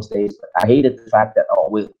game those days, but I hated the fact that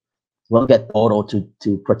we'll get Toto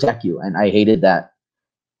to protect you, and I hated that.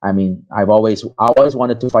 I mean, I always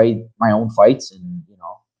wanted to fight my own fights, and you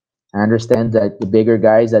know, I understand that the bigger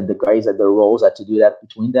guys, that the guys at their roles had to do that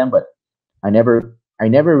between them, but I never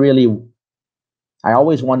really. I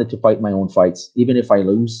always wanted to fight my own fights, even if I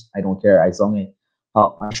lose. I don't care, as long as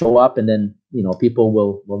I show up, and then you know, people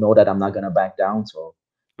will know that I'm not gonna back down. So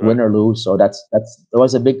win or lose. So that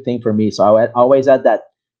was a big thing for me. So I always had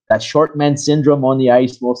that short man syndrome on the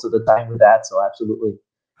ice most of the time with that. So absolutely.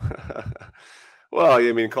 Well,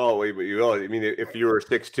 I mean, call it way, but you will. I mean, if you were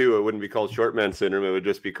 6'2", it wouldn't be called short man syndrome. It would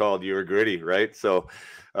just be called you were gritty, right? So,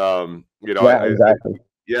 you know, yeah, exactly.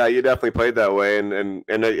 Yeah, you definitely played that way, and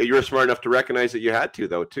you were smart enough to recognize that you had to,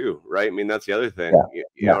 though, too, right? I mean, that's the other thing, Yeah,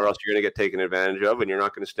 you know, yeah, or else you're going to get taken advantage of, and you're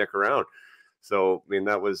not going to stick around. So, I mean,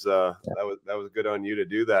 that was good on you to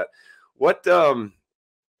do that. What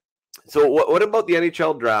So what about the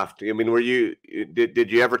NHL draft? I mean,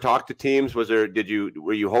 did you ever talk to teams?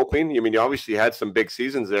 Were you hoping? I mean, you obviously had some big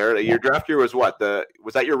seasons there. yeah. Your draft year was what?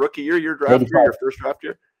 Was that your rookie year? Your draft year? 85. Your first draft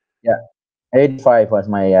year? Yeah, 85 was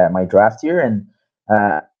my draft year, and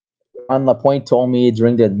uh, Ron Lapointe told me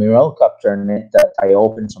during the Admiral Cup tournament that I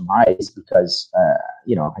opened some eyes because I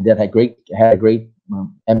had a great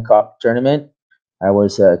M Cup tournament. I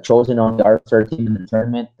was chosen on the R team in the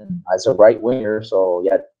tournament and as a right winger. So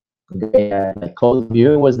yeah, like Claude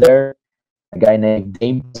Vieux was there. A guy named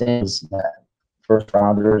Dame was first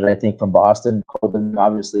rounders, I think, from Boston. Colton,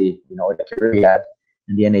 obviously, the career he had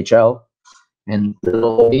in the NHL, and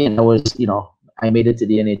little me, and I made it to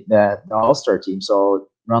the All Star team. So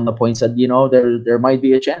Ron Lapointe said, there might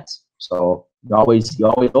be a chance. So you always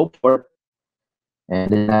hope for it,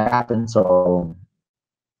 and then that happened. So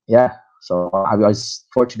yeah, so I was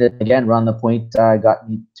fortunate again. Ron Lapointe got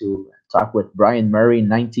me to talk with Brian Murray in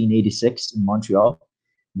 1986 in Montreal,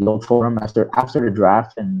 the old forum after the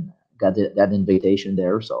draft, and got that invitation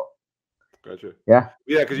there. So Gotcha. yeah,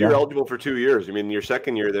 Yeah, because you were yeah, eligible for 2 years. I mean, your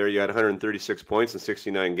second year there, you had 136 points in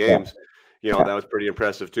 69 yeah, games. You know, yeah, that was pretty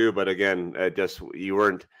impressive too. But again, just you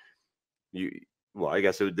weren't you. Well, I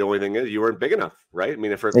guess the only thing is you weren't big enough, right? I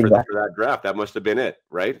mean, for exactly. that draft, that must have been it,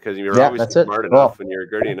 right? Because you were Yeah, obviously that's it. smart enough Well, and you're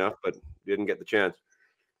gritty enough, but didn't get the chance.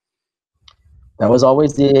 that was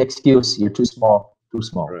always the excuse. You're too small, too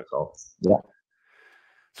small. Right. So yeah.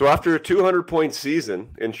 So after a 200-point season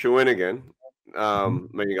in Shawinigan, Mhm.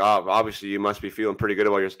 I mean, obviously you must be feeling pretty good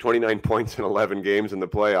about yours. 29 points in 11 games in the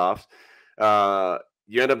playoffs.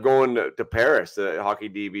 You end up going to Paris. The hockey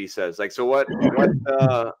DB says, like, so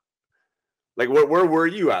like, where were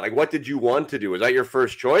you at? Like, what did you want to do? Was that your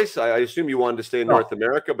first choice? I assume you wanted to stay in No, North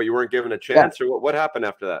America, but you weren't given a yeah. chance, or what happened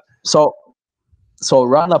after that? So so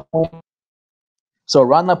Ron Lapointe,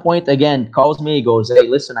 again calls me. He goes, "Hey,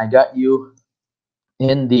 listen, I got you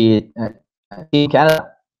in the Team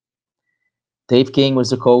Canada." Dave King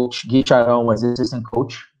was the coach. Guy Charon was the assistant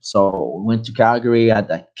coach. So we went to Calgary at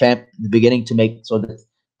the camp in the beginning to make so that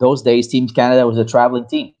those days Team Canada was a traveling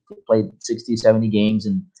team. They played 60, 70 games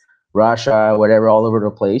in Russia, whatever, all over the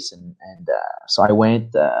place. And so I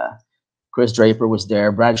went. Chris Draper was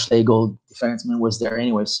there. Brad Schlegel, defenseman, was there.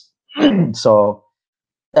 Anyways, so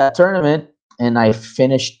that tournament, and I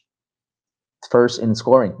finished first in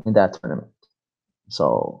scoring in that tournament.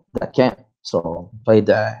 So that camp. So played,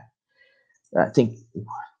 I think,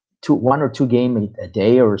 1 or 2 game a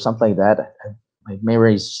day or something like that. My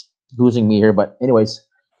memory's losing me here, but anyways,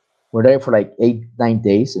 we're there for like 8, 9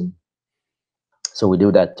 days, and so we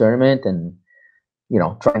do that tournament, and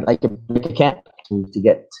trying like a camp to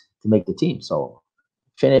make the team. So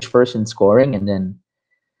finish first in scoring, and then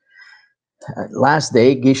last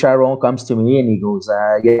day, Guy Charon comes to me and he goes,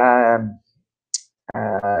 "Yeah,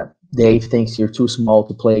 Dave thinks you're too small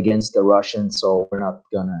to play against the Russians, so we're not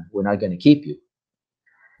gonna keep you."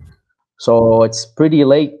 So it's pretty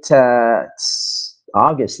late. It's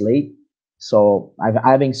August late. So I'm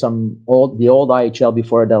having the old IHL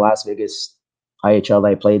before the Las Vegas IHL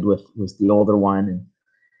I played with was the older one, and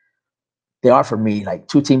they offered me like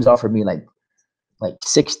 2 teams offered me like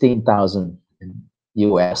 16,000 in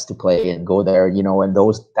US to play and go there. And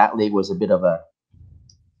that league was a bit of a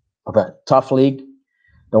tough league.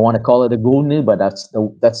 Don't want to call it a goon league, but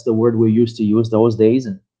that's the word we used to use those days.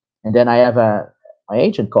 And then I have my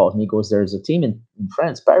agent calls me. He goes, "There's a team in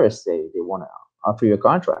France, Paris. They want to offer you a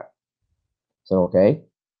contract." So okay.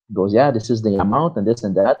 He goes, "Yeah, this is the amount and this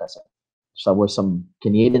and that." I said, so there were some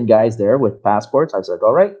Canadian guys there with passports. I said,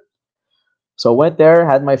 "All right." So went there,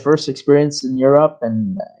 had my first experience in Europe,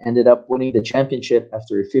 and ended up winning the championship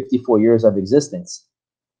after 54 years of existence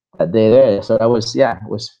that day there. So that was, yeah, it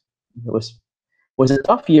was a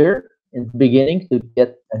tough year in the beginning to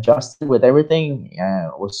get adjusted with everything. I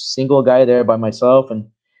was a single guy there by myself, and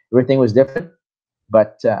everything was different.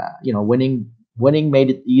 But winning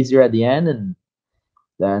made it easier at the end, and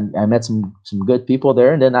then I met some good people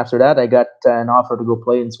there. And then after that, I got an offer to go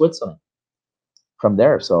play in Switzerland from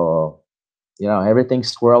there. So everything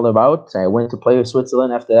swirled about. I went to play with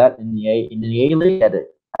Switzerland after that in the A League. Had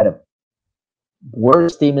a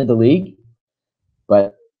worst team in the league,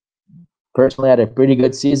 but personally had a pretty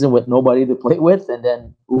good season with nobody to play with. And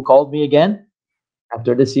then who called me again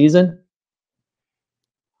after the season?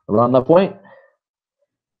 Around that point,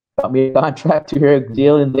 got me a contract to a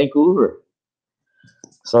deal in Vancouver.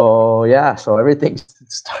 So yeah, so everything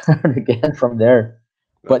started again from there.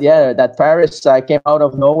 But yeah, that Paris came out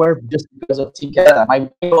of nowhere just because of Team Canada. My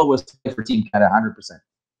goal was to play for Team Canada 100%.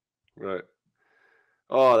 Right.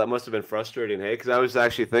 Oh, that must have been frustrating, hey? Because I was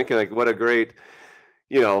actually thinking, like, what a great,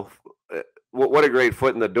 you know, what a great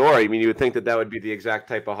foot in the door. I mean, you would think that would be the exact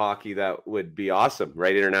type of hockey that would be awesome,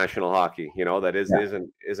 right? International hockey, that Yeah.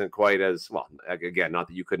 isn't quite as well. Again, not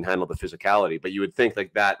that you couldn't handle the physicality, but you would think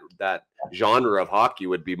like that genre of hockey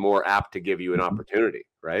would be more apt to give you an opportunity,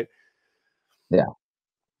 right? Yeah.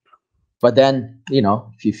 But then,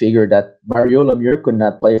 if you figure that Mario Lemieux could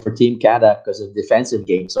not play for Team Canada because of defensive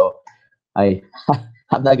game, so I'm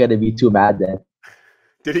not gonna be too mad then.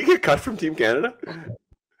 Did he get cut from Team Canada?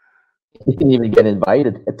 He didn't even get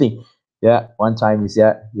invited. I think, one time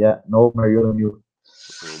no Mario Lemieux.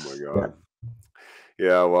 Oh my god.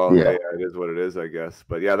 Yeah, well, Yeah. it is what it is, I guess.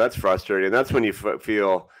 But yeah, that's frustrating. That's when you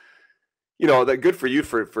feel, that good for you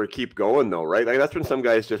for keep going though, right? Like that's when some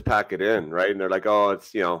guys just pack it in, right? And they're like, oh,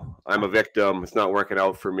 it's I'm a victim. It's not working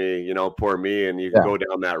out for me. Poor me. And you can go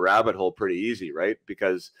down that rabbit hole pretty easy, right?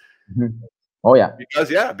 Because. Mm-hmm. Oh yeah.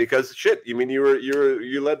 Because shit. You mean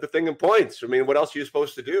you led the thing in points. I mean, what else are you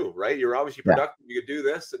supposed to do, right? You're obviously productive. You could do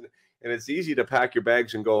this, and it's easy to pack your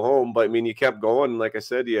bags and go home. But I mean, you kept going. Like I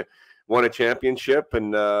said, you won a championship,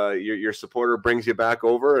 and your supporter brings you back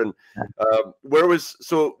over. And when is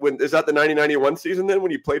that the 1991 season then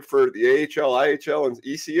when you played for the AHL, IHL, and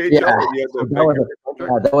ECHL? Yeah,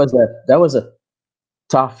 that was a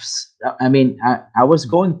tough. I mean, I was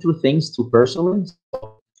going through things too personally.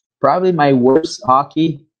 So probably my worst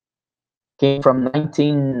hockey came from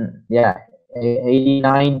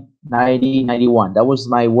 89, 90, 91. That was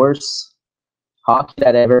my worst hockey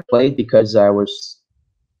that I ever played because I was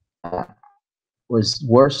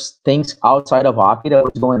worse things outside of hockey that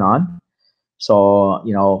was going on. So,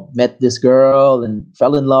 met this girl and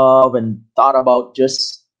fell in love and thought about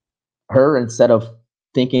just her instead of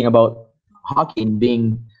thinking about hockey and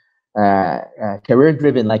being career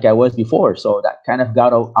driven like I was before. So that kind of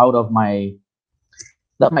got out of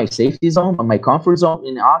not my safety zone, but my comfort zone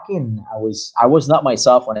in hockey. And I was not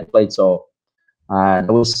myself when I played. So I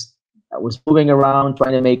was moving around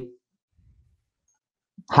trying to make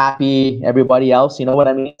happy everybody else. You know what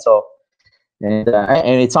I mean? So. And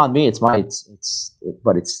it's on me.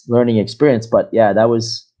 But it's learning experience. But yeah, that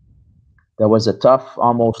was a tough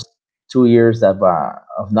almost 2 years of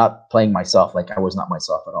not playing myself. Like I was not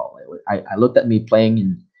myself at all. I looked at me playing,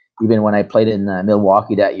 and even when I played in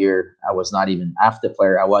Milwaukee that year, I was not even half the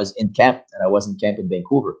player. I was in camp, and I was in camp in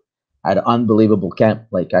Vancouver. I had an unbelievable camp.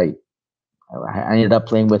 Like I ended up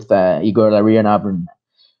playing with Igor Larionov and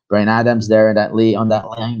Brian Adams there on that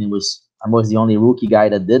line. I was the only rookie guy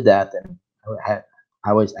that did that, and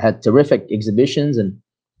I had terrific exhibitions, and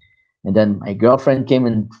then my girlfriend came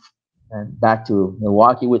and back to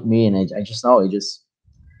Milwaukee with me, and I just know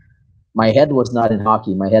my head was not in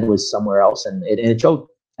hockey. My head was somewhere else, and it showed.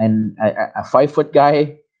 And a 5-foot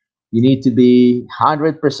guy, you need to be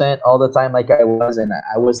 100% all the time, like I was, and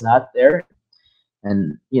I was not there.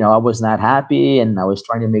 And I was not happy, and I was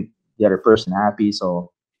trying to make the other person happy.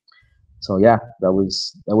 So yeah, that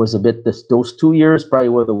was a bit. Those 2 years probably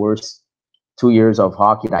were the worst 2 years of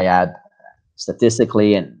hockey that I had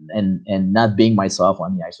statistically, and not being myself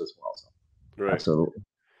on the ice as well. So, right. Absolutely.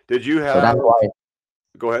 Did you have? So that's why.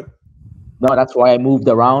 Go ahead. No, that's why I moved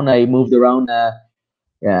around. I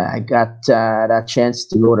got that chance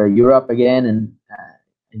to go to Europe again, and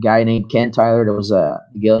a guy named Ken Tyler, that was a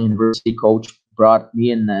Yale University coach, brought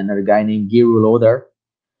me and another guy named Guy Rouleau there.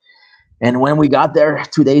 And when we got there,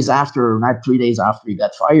 2 days after, not 3 days after, he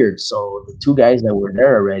got fired. So the two guys that were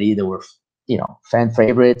there already, they were fan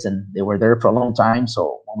favorites, and they were there for a long time.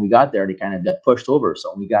 So when we got there, they kind of got pushed over.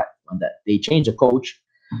 So they changed the coach,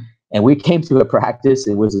 and we came to a practice.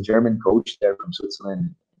 It was a German coach there from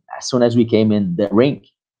Switzerland. As soon as we came in the rink,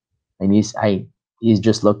 and he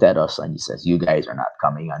just looked at us and he says, "You guys are not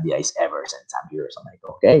coming on the ice ever since I'm here." So I'm like,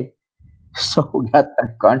 okay. So we got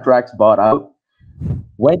our contracts bought out.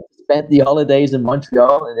 Spent the holidays in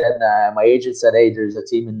Montreal, and then my agent said, "Hey, there's a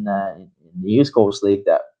team in the East Coast League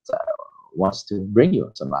that wants to bring you."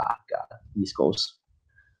 So I'm like, God, East Coast.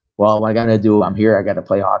 Well, what I gotta do? I'm here. I gotta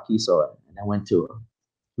play hockey. So I went to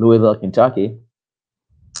Louisville, Kentucky,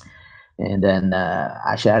 and then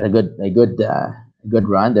actually had a good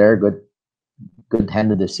run there, good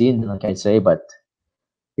hand of the scene, like I say. But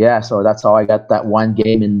yeah, so that's how I got that one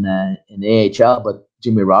game in AHL. But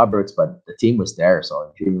Jimmy Roberts, but the team was there,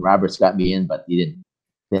 so Jimmy Roberts got me in, but he didn't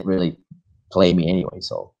really play me anyway.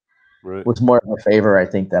 So it was more of a favor, I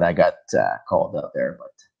think, that I got called up there.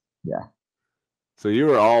 But yeah. So you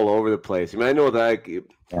were all over the place. I mean, I know that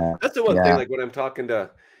that's the one thing. Like when I'm talking to,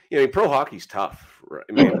 pro hockey's tough,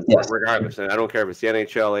 I mean, Yes. regardless, and I don't care if it's the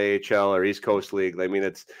NHL, AHL, or East Coast League. I mean,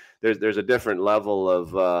 there's a different level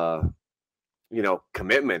of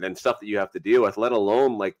commitment and stuff that you have to deal with, let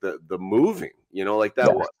alone like the moving, like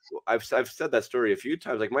that. Yeah. I've said that story a few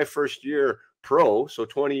times. Like my first year pro, so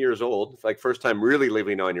 20 years old, like first time really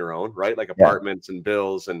living on your own, right? Like apartments and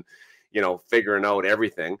bills and, figuring out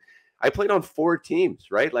everything. I played on 4 teams,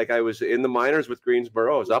 right? Like I was in the minors with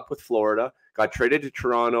Greensboro. I was up with Florida, got traded to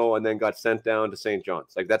Toronto, and then got sent down to St.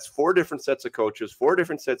 John's. Like that's 4 different sets of coaches, 4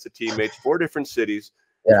 different sets of teammates, 4 different cities,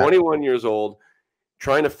 Yeah. 21 years old,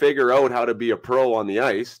 trying to figure out how to be a pro on the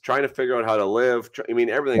ice, trying to figure out how to live. I mean,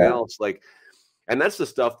 everything else, like, and that's the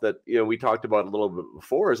stuff that, we talked about a little bit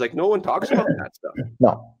before, is like, no one talks about that stuff.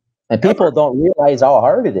 No. And people don't realize how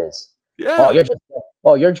hard it is. Yeah.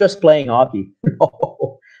 You're just playing hockey.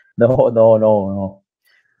 No.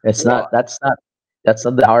 It's not. That's not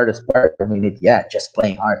the hardest part. I mean, just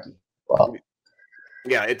playing hockey. Well,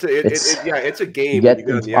 yeah, it's a game. You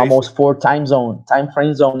get almost 4 time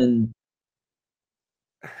frame zone in.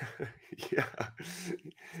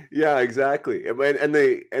 Yeah, exactly. And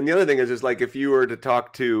the other thing is like if you were to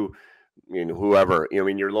talk to, whoever,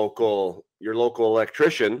 your local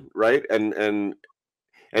electrician, right, and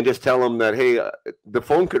just tell them that, hey, the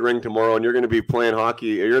phone could ring tomorrow and you're going to be playing hockey.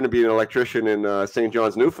 You're going to be an electrician in St.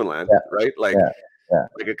 John's, Newfoundland, right? Like,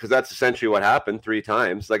 because that's essentially what happened 3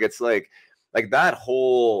 times. Like, it's like that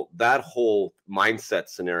whole mindset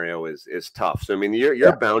scenario is tough. So, I mean,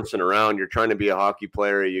 you're bouncing around. You're trying to be a hockey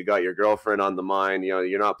player. You got your girlfriend on the mind.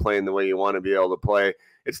 You're not playing the way you want to be able to play.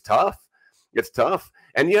 It's tough. And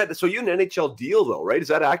so you had an NHL deal though, right? Is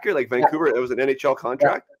that accurate? Like Vancouver, it was an NHL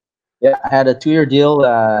contract. Yeah, I had a 2-year deal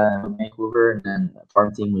with Vancouver, and then the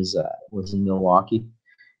farm team was in Milwaukee,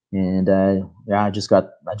 and I just got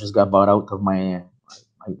bought out of my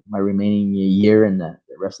remaining year and the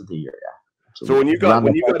rest of the year. Yeah. So when you got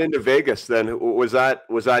into Vegas, then was that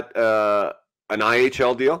an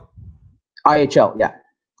IHL deal? IHL, yeah,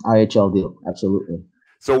 IHL deal, absolutely.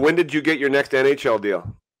 So when did you get your next NHL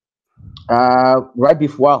deal? Right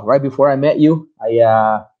before I met you,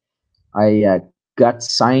 I got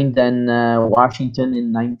signed in Washington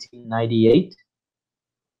in 1998.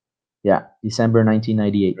 Yeah, December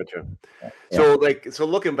 1998. Gotcha. Yeah. So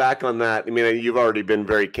looking back on that, I mean, you've already been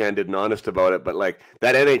very candid and honest about it, but like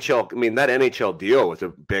that NHL deal was a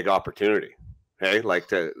big opportunity. Hey, like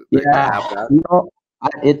to have that.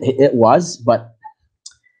 It was, but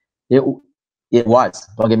it was.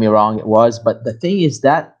 Don't get me wrong, it was. But the thing is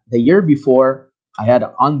that the year before, I had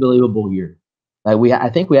an unbelievable year. Like I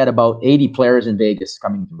think we had about 80 players in Vegas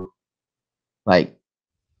coming through. Like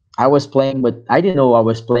I didn't know I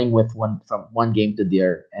was playing with from one game to the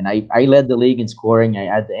other, and I led the league in scoring. I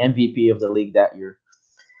had the MVP of the league that year.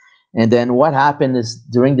 And then what happened is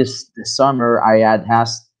during this summer, I had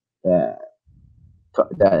asked the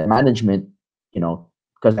management,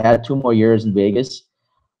 because I had 2 more years in Vegas.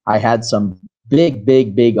 I had some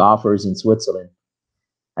big offers in Switzerland.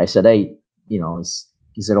 I said, hey,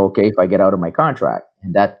 is it okay if I get out of my contract?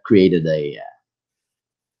 And that created a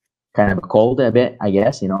kind of a cold a bit, I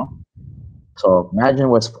guess, So Imagine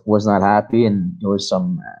was not happy, and there was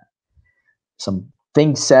some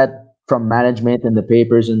things said from management in the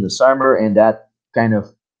papers in the summer, and that kind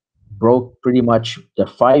of broke pretty much the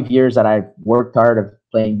 5 years that I've worked hard of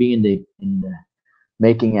playing, being in the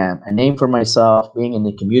making a name for myself, being in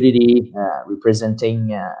the community,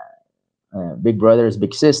 representing big brothers,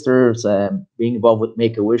 big sisters, being involved with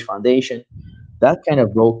Make-A-Wish Foundation. That kind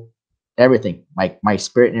of broke everything, my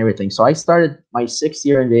spirit and everything. So I started my 6th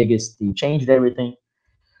year in Vegas. They changed everything,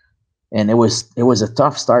 and it was a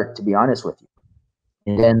tough start, to be honest with you.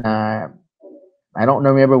 And then I don't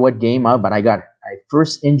remember what game out, but I got my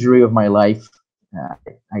first injury of my life.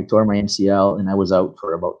 I tore my MCL, and I was out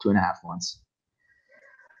for about 2.5 months.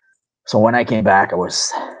 So when I came back, I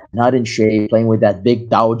was not in shape, playing with that big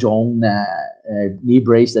Dow Jones knee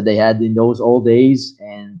brace that they had in those old days.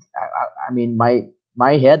 And I mean,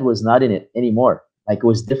 my head was not in it anymore. Like, it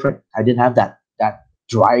was different. I didn't have that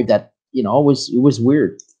drive that, it was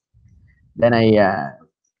weird. Then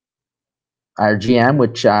our GM,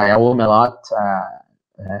 which I owe him a lot,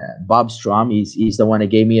 Bob Strom, he's the one that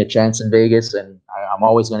gave me a chance in Vegas, and I'm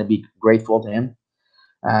always going to be grateful to him.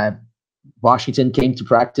 Washington came to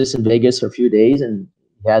practice in Vegas for a few days, and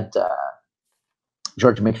he had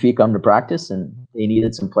George McPhee come to practice, and they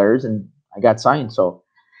needed some players, and I got signed. So,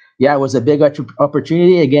 yeah, it was a big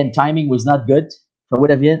opportunity. Again, timing was not good. If I would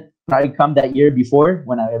have probably come that year before,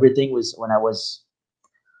 when I was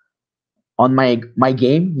on my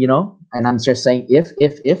game, and I'm just saying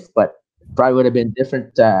if, but probably would have been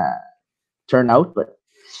different turnout. But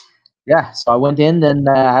yeah, so I went in and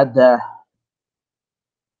had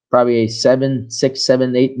probably 7, 6,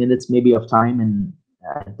 7, 8 minutes maybe of time, and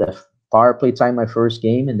the power play time my first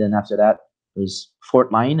game, and then after that it was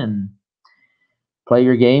fourth line and play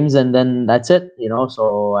your games, and then that's it.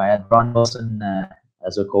 So I had Ron Wilson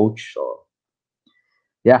as a coach. So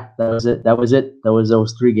yeah, that was it. That was it. That was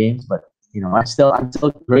those 3 games. But I'm still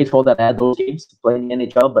grateful that I had those games to play in the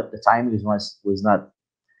NHL. But the time was not.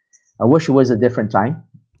 I wish it was a different time.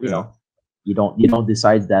 Yeah. You don't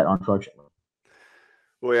decide that, unfortunately.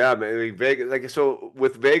 Well, yeah, man. I mean, Vegas, like, so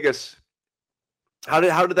with Vegas, how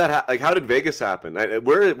did that how did Vegas happen?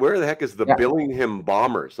 Where the heck is the Yeah. Billingham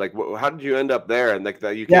Bombers? Like, how did you end up there? And like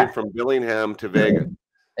that, you Yeah. came from Billingham to Vegas.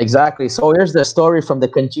 Exactly. So here's the story from the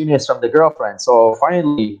continuous from the girlfriend. So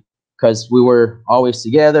finally, because we were always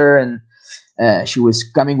together, and she was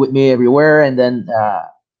coming with me everywhere, and then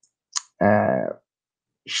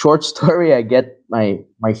short story, I get my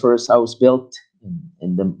first house built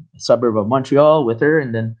in the suburb of Montreal with her,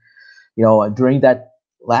 and then during that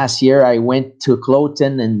last year, I went to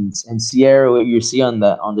Cloton and Sierra, what you see on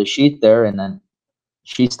the sheet there, and then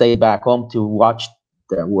she stayed back home to watch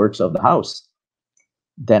the works of the house.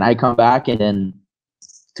 Then I come back, and then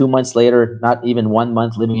 2 months later, not even 1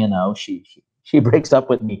 month living in the house, she breaks up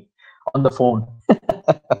with me on the phone.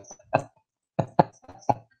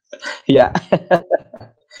 Yeah.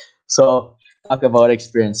 So talk about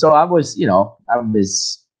experience. So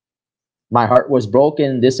my heart was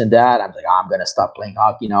broken, this and that. I'm like, I'm gonna stop playing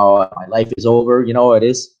hockey now. My life is over. It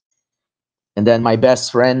is. And then my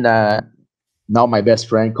best friend, now my best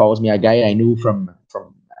friend calls me, a guy I knew from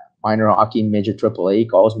minor hockey, major AAA,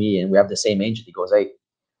 calls me, and we have the same agent. He goes, "Hey,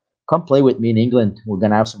 come play with me in England. We're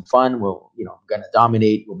gonna have some fun. We're gonna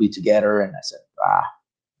dominate. We'll be together." And I said,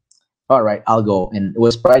 all right, I'll go. And it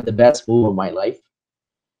was probably the best move of my life.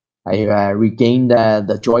 I regained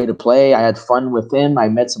the joy to play. I had fun with him. I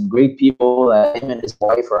met some great people. Him and his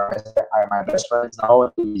wife are my best friends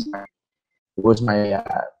now. He was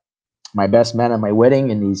my best man at my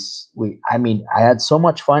wedding, and I had so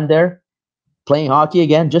much fun there playing hockey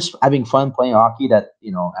again, just having fun playing hockey, that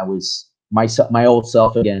I was my old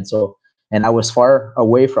self again. So, and I was far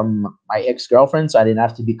away from my ex-girlfriend, so I didn't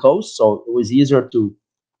have to be close. So it was easier to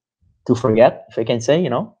forget, if I can say.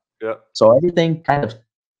 Yeah. So everything kind of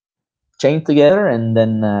chained together, and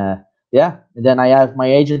then and then I have my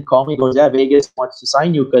agent call me, goes, "Yeah, Vegas wants to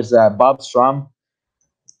sign you because Bob Strom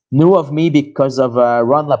knew of me because of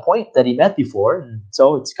Ron Lapointe that he met before." And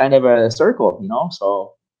so it's kind of a circle,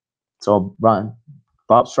 so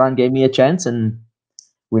Bob Strom gave me a chance, and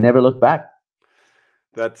we never looked back.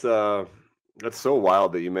 That's so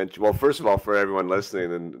wild that you mentioned. Well, first of all, for everyone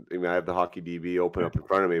listening, and I mean, I have the Hockey DB open up in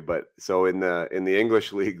front of me, but so in the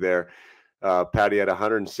English league there, Patty had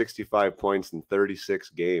 165 points in 36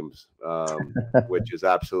 games, which is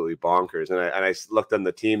absolutely bonkers. And I looked on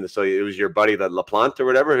the team, so it was your buddy, the LaPlante or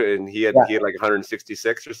whatever, and he had like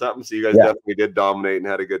 166 or something. So you guys definitely did dominate and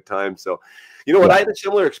had a good time. So, what I had a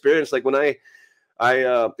similar experience. Like when I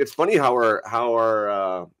it's funny how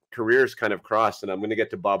our careers kind of crossed, and I'm going to get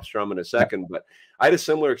to Bob Strum in a second, but I had a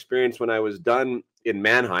similar experience when I was done in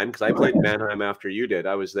Mannheim, because I played Mannheim after you did.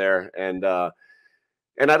 I was there, and I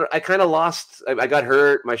kind of lost. I got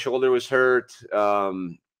hurt. My shoulder was hurt.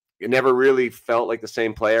 It never really felt like the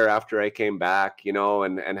same player after I came back,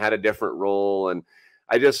 and had a different role. And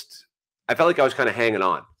I felt like I was kind of hanging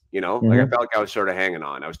on, like I felt like I was sort of hanging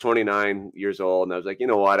on. I was 29 years old, and I was like, you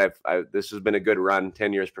know what? This has been a good run,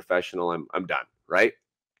 10 years professional. I'm done. Right.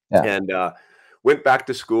 Yeah. And went back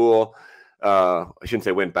to school. I shouldn't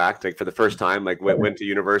say went back, like for the first time, like went to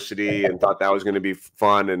university and thought that was going to be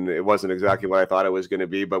fun. And it wasn't exactly what I thought it was going to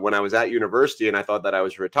be. But when I was at university and I thought that I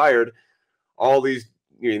was retired, all these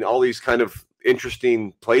kind of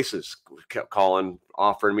interesting places kept calling,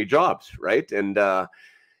 offering me jobs. Right. And the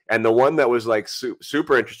one that was like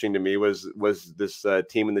super interesting to me was this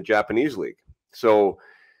team in the Japanese league. So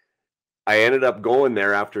I ended up going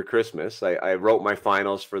there after Christmas. I wrote my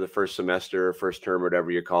finals for the first semester, first term,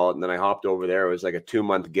 whatever you call it. And then I hopped over there. It was like a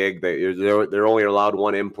 2-month gig. They're only allowed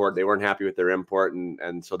one import. They weren't happy with their import.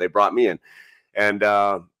 And so they brought me in. And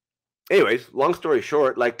anyways, long story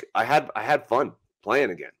short, like I had fun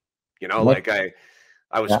playing again, like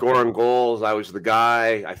I was scoring goals. I was the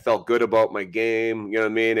guy. I felt good about my game. You know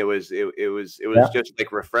what I mean? It was just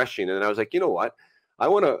like refreshing. And I was like, you know what? I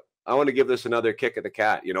want to give this another kick at the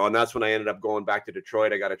cat, and that's when I ended up going back to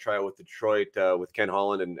Detroit. I got to try out with Detroit with Ken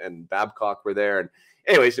Holland and Babcock were there. And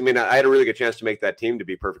anyways, I mean, I had a really good chance to make that team, to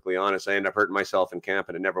be perfectly honest. I ended up hurting myself in camp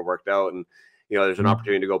and it never worked out. And, there's an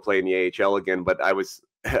opportunity to go play in the AHL again, but I was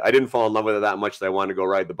I didn't fall in love with it that much that I wanted to go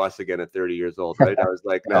ride the bus again at 30 years old, right? I was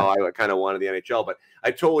like, no, I kind of wanted the NHL, but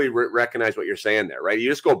I totally recognize what you're saying there, right? You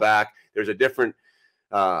just go back. There's a different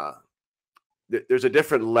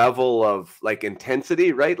level of like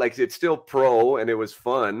intensity, right? Like it's still pro and it was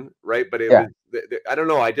fun, right? But it was, I don't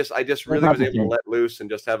know. I just really was able to let loose and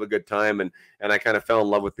just have a good time, and I kind of fell in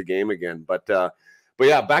love with the game again. But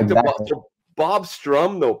yeah, back to Bob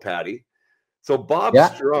Strum though, Patty. So Bob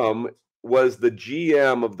Strum was the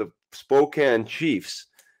GM of the Spokane Chiefs.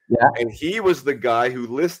 Yeah. And he was the guy who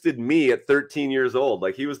listed me at 13 years old.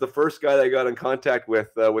 Like he was the first guy that I got in contact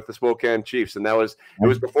with the Spokane Chiefs. And it was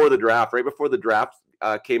before the draft, right before the draft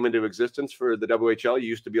came into existence for the WHL. You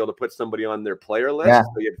used to be able to put somebody on their player list.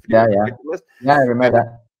 Yeah. So list. Yeah, I remember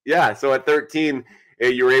that. Yeah. So at 13,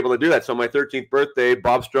 you were able to do that. So on my 13th birthday,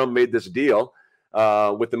 Bob Strum made this deal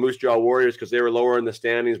with the Moose Jaw Warriors because they were lower in the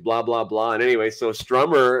standings, blah, blah, blah. And anyway, so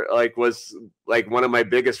Strummer was one of my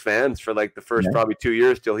biggest fans for like the first probably 2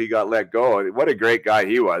 years till he got let go. And what a great guy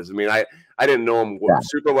he was. I mean, I didn't know him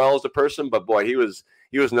super well as a person, but boy, he was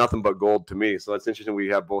nothing but gold to me. So it's interesting we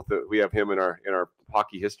have him in our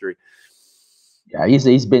hockey history. Yeah,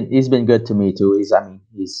 he's been good to me too.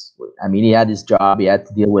 He had his job. He had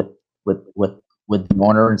to deal with the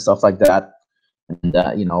owner and stuff like that. And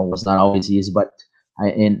it was not always easy, but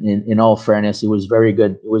in all fairness, he was very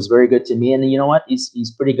good. It was very good to me, and you know what?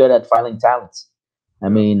 He's pretty good at finding talents. I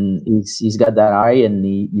mean, he's got that eye, and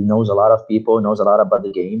he knows a lot of people, knows a lot about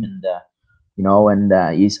the game, and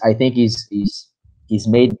I think he's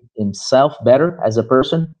made himself better as a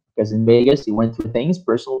person because in Vegas he went through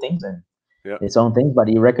personal things, and his own things, but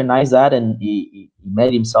he recognized that and he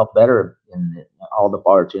made himself better, and all the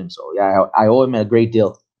power to him. So yeah, I owe him a great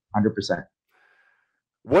deal, 100%.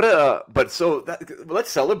 Let's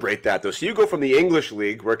celebrate that though. So you go from the English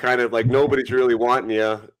league where kind of like nobody's really wanting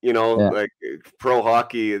you, like pro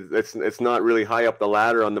hockey, it's not really high up the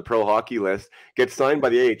ladder on the pro hockey list, get signed by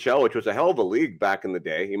the AHL, which was a hell of a league back in the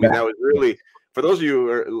day. I mean, that was really, for those of you who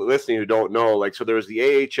are listening who don't know, so there was the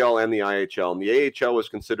AHL and the IHL, and the AHL was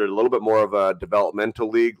considered a little bit more of a developmental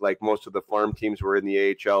league. Like most of the farm teams were in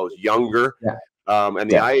the AHL, was younger.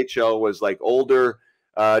 And the IHL was like older,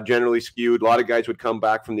 generally skewed. A lot of guys would come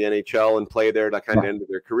back from the NHL and play there to kind of end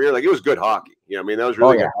their career. Like it was good hockey. I mean, that was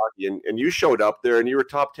really good hockey. And you showed up there and you were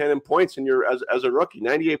top 10 in points, and you're as a rookie,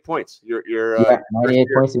 98 points. 98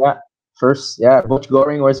 points. Yeah. First, Butch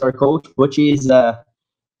Goring was our coach. Butchie is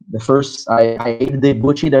the first. I hated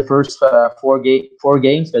Butchie the first four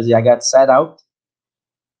games because I got sat out,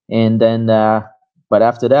 and then but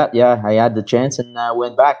after that, I had the chance and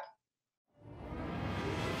went back.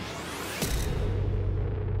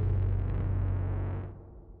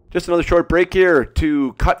 Just another short break here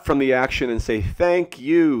to cut from the action and say thank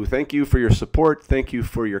you. Thank you for your support. Thank you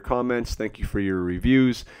for your comments. Thank you for your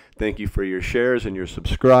reviews. Thank you for your shares and your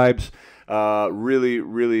subscribes. Really,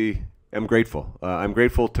 really am grateful. I'm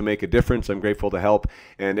grateful to make a difference. I'm grateful to help.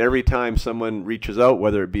 And every time someone reaches out,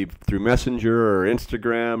 whether it be through Messenger or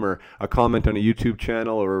Instagram or a comment on a YouTube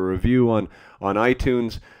channel or a review on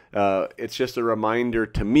iTunes, it's just a reminder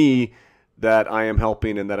to me that I am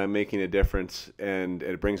helping and that I'm making a difference, and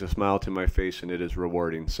it brings a smile to my face, and it is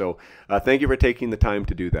rewarding. So thank you for taking the time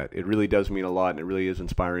to do that. It really does mean a lot, and it really is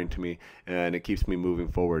inspiring to me, and it keeps me moving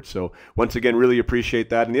forward. So once again, really appreciate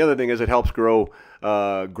that. And the other thing is it helps grow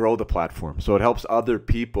the platform. So it helps other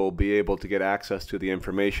people be able to get access to the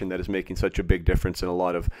information that is making such a big difference in a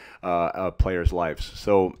lot of players' lives.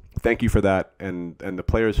 So thank you for that. And the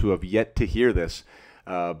players who have yet to hear this,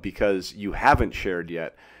 because you haven't shared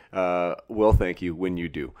yet, will thank you when you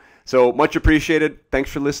do. So much appreciated.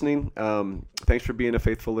 Thanks for listening. Thanks for being a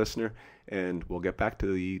faithful listener, and we'll get back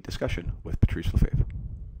to the discussion with Patrice Lefebvre.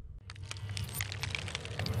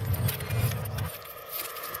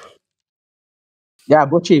 Yeah,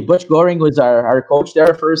 Butch Goring was our coach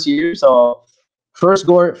there first year. So first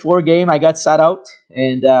four game, I got sat out,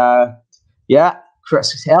 and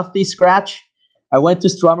healthy scratch. I went to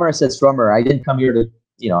Strummer. I said, Strummer, I didn't come here to.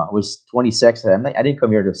 I was 26. I didn't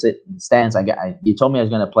come here to sit in the stands. You told me I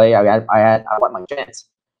was going to play. I want my chance.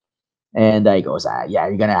 And he goes,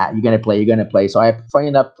 you're gonna play. So I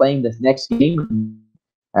ended up playing the next game.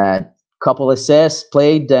 Couple assists,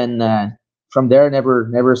 played, and from there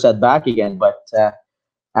never sat back again. But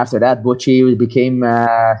after that, Butchie became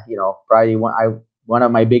probably one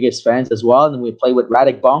of my biggest fans as well. And we played with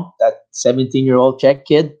Radek Bonk, that 17-year-old Czech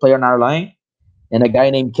kid, player on our line. And a guy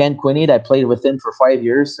named Ken Quinney that I played with him for 5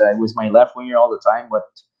 years. He was my left winger all the time, but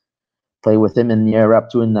played with him in Europe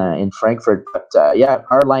too in Frankfurt. But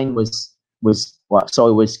our line was so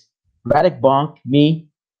it was Radek Bonk, me,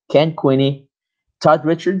 Ken Quinney, Todd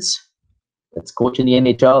Richards, that's coaching the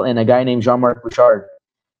NHL, and a guy named Jean-Marc Bouchard.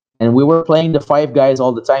 And we were playing the five guys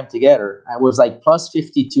all the time together. I was like plus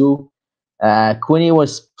 52. Quinny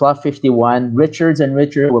was plus 51. Richards and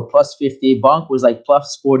Richard were plus 50. Bunk was like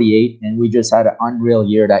plus 48. And we just had an unreal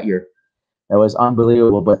year that year. That was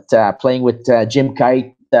unbelievable. But playing with Jim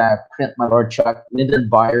Kite, Clint Malarchuk, Lyndon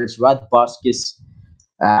Byers, Rod Buskis,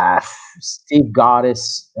 Steve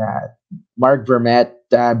Goddess, Mark Vermette,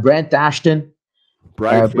 Brent Ashton.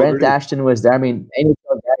 Brent Ashton was there. I mean,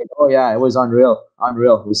 oh yeah, it was unreal.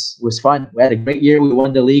 Unreal. It was fun. We had a great year. We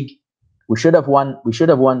won the league. We should have won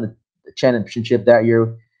the championship that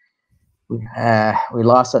year. We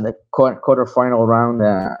lost on the quarterfinal round.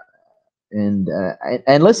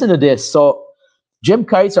 And listen to this. So Jim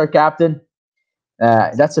Kite's our captain.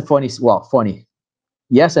 That's a funny.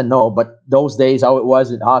 Yes and no, but those days how it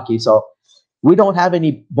was in hockey. So we don't have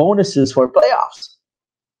any bonuses for playoffs.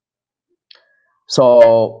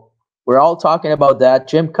 So we're all talking about that.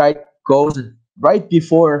 Jim Kite goes right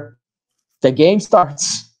before the game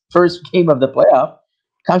starts, first game of the playoff,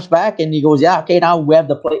 comes back and he goes, "Yeah, okay, now we have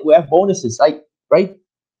bonuses." Like right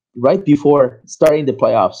before starting the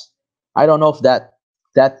playoffs. I don't know if that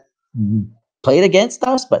played against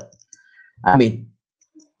us, but I mean,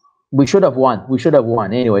 we should have won. We should have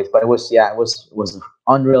won anyways. But it was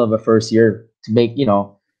unreal of a first year to make,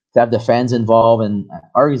 to have the fans involved, and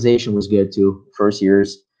organization was good too. First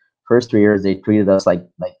 3 years they treated us like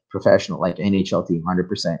professional, like NHL team,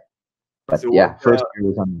 100%. But So first year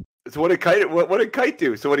was unreal. So what did Kite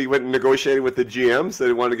do? So he went and negotiated with the GM, so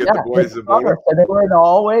they wanted to get the boys a bonus. And they were in the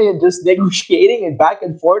hallway and just negotiating and back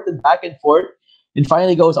and forth, and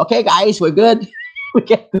finally goes, "Okay, guys, we're good. We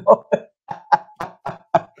can go."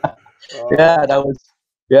 That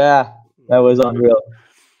was unreal.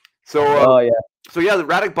 So yeah. So the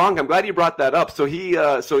Radek Bonk, I'm glad you brought that up. So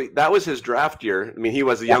so that was his draft year. I mean, he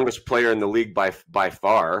was the youngest player in the league by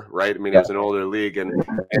far, right? I mean, it was an older league, and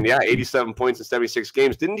 87 points in 76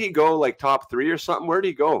 games. Didn't he go like top 3 or something? Where did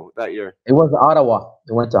he go that year? It was Ottawa.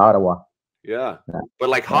 It went to Ottawa. Yeah. But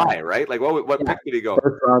like high, right? Like what pick did he go?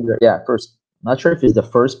 First rounder. Yeah, first. I'm not sure if it's the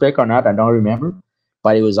first pick or not. I don't remember,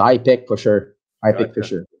 but it was high pick for sure. Pick for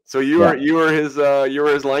sure. So you were his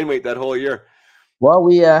line mate that whole year. Well,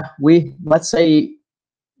 we let's say,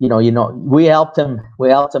 we helped him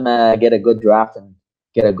get a good draft and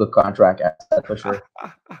get a good contract. That's for sure.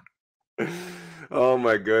 Oh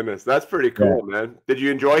my goodness, that's pretty cool, man. Did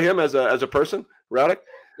you enjoy him as a person, Radek?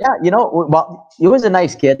 Yeah, well, he was a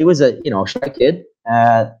nice kid. He was a shy kid.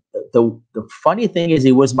 The funny thing is,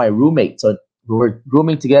 he was my roommate, so we were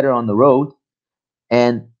rooming together on the road,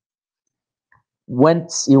 and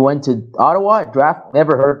once he went to Ottawa draft,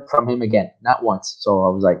 never heard from him again, not once. So I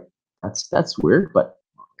was like, that's weird, but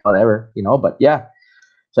whatever, But yeah,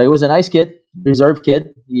 so he was a nice kid, reserved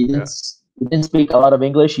kid. He didn't speak a lot of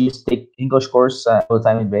English. He used to take English course all the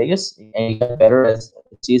time in Vegas, and he got better as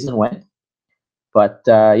the season went. But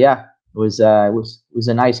it was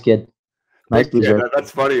a nice kid. Nice reserve.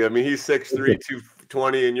 That's funny. I mean, he's 6'3",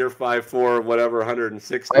 220, and you're 5'4", whatever,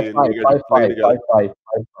 160. 5'5", and you guys are playing together. 5'5".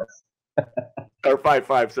 Or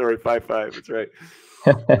 5'5", sorry, 5'5". That's right.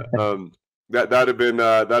 That'd have been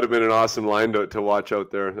an awesome line to watch out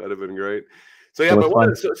there. That'd have been great.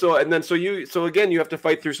 So so again, you have to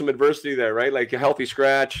fight through some adversity there, right? Like a healthy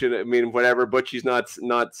scratch, and I mean whatever. Butchie's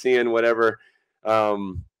not seeing whatever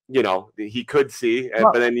he could see,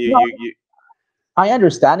 but then you. I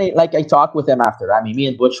understand it. Like I talked with him after. I mean, me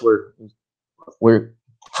and Butch were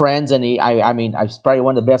friends, and I mean, I was probably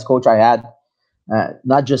one of the best coach I had,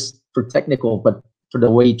 not just for technical, but for the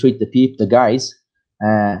way he treat the guys.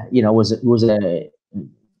 Was a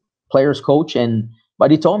player's coach, but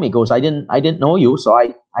he told me, he goes, I didn't know you, so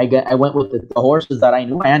I went with the horses that I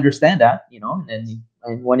knew. I understand that,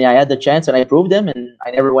 and when I had the chance and I proved them, and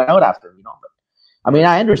I never went out after, But I mean,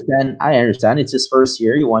 I understand. It's his first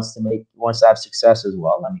year. He wants to have success as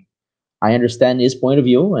well. I mean, I understand his point of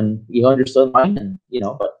view, and he understood mine, and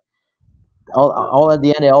but all at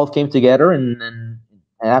the end, it all came together, and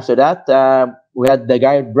after that, we had the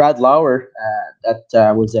guy Brad Lauer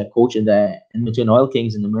that was a coach in the Edmonton Oil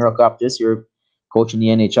Kings in the Miracle Cup this year, coaching the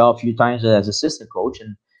NHL a few times as assistant coach.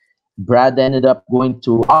 And Brad ended up going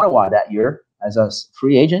to Ottawa that year as a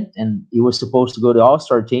free agent, and he was supposed to go to the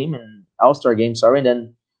All-Star team and All-Star game. And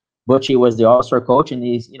then Butchie was the All-Star coach, and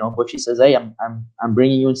Butchie says, "Hey, I'm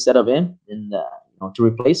bringing you instead of him, and to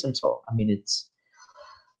replace him." So I mean,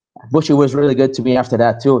 Butchie was really good to me after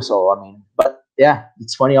that too. So I mean, but. Yeah,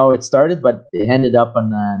 it's funny how it started, but it ended up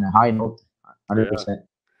on a high note, 100%.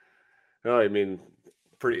 No, I mean,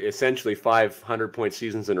 essentially 500-point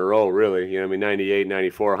seasons in a row, really. I mean, 98,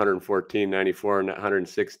 94, 114, 94,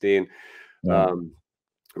 116. Yeah.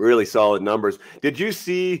 Really solid numbers. Did you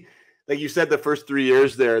see, like you said, the first 3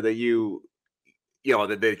 years there that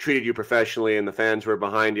that they treated you professionally and the fans were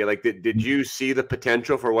behind you? Like, did you see the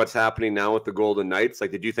potential for what's happening now with the Golden Knights?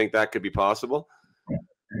 Like, did you think that could be possible?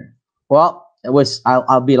 Well, it was.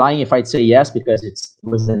 I'll be lying if I'd say yes, because it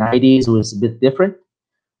was the '90s. It was a bit different.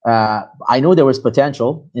 I know there was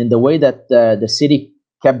potential in the way that the city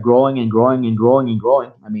kept growing and growing and growing and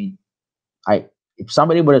growing. I mean, if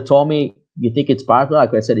somebody would have told me you think it's possible,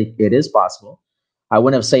 like I said, it is possible. I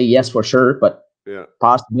wouldn't have said yes for sure, but Yeah.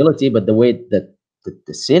 possibility. But the way that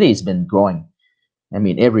the city's been growing, I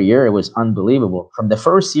mean, every year it was unbelievable. From the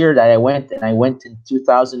first year that I went, and I went in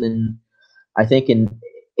 2000, and I think in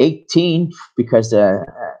 18, because the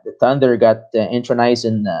Thunder got intronized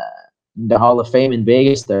in the Hall of Fame in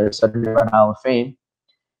Vegas, the Southern Nevada Hall of Fame,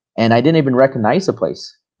 and I didn't even recognize the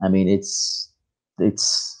place. I mean, it's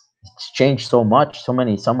changed so much, so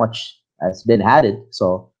much has been added.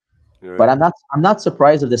 So, Right. but I'm not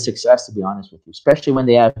surprised of the success, to be honest with you, especially when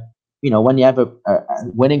they have, when you have a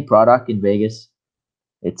winning product in Vegas,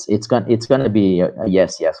 it's gonna be a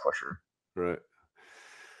yes for sure. Right.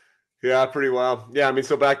 Yeah, pretty well. Yeah, I mean,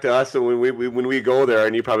 so back to us, and when we go there,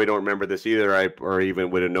 and you probably don't remember this either, or even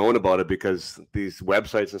would have known about it because these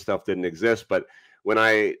websites and stuff didn't exist. But when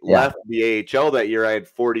I left the AHL that year, I had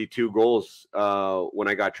 42 goals when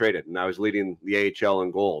I got traded, and I was leading the AHL in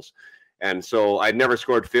goals. And so I'd never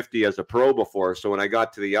scored 50 as a pro before. So when I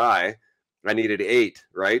got to the I needed 8,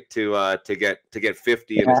 right, to get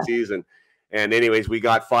 50 in a season. And anyways, we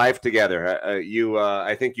got 5 together.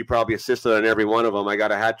 I think you probably assisted on every one of them. I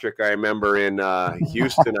got a hat trick. I remember in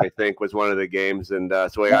Houston, I think was one of the games. And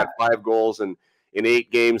so I got 5 goals, and in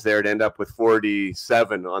 8 games there, to end up with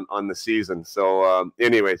 47 on the season. So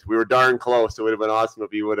anyways, we were darn close. It would have been awesome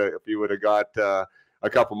if you would have got a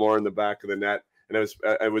couple more in the back of the net. And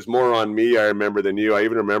it was more on me, I remember, than you. I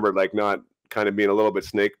even remember like not kind of being a little bit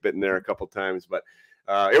snake bitten there a couple times, but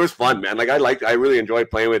it was fun, man. Like I really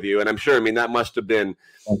enjoyed playing with you, and I'm sure. I mean, that must have been.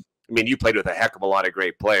 I mean, you played with a heck of a lot of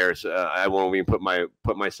great players. I won't even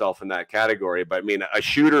put myself in that category, but I mean, a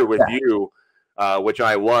shooter with you, which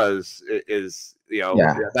I was, is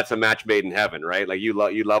that's a match made in heaven, right? Like you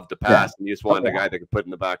love to pass, and you just wanted a guy that could put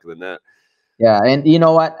in the back of the net. Yeah, and you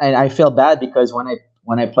know what? And I feel bad because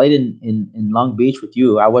when I played in Long Beach with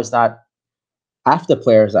you, I was not half the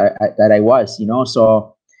players that I was,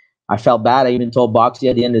 so. I felt bad. I even told Boxy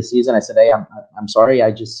at the end of the season, I said, "Hey, I'm sorry.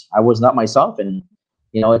 I was not myself." And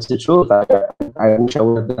it's the truth. I wish I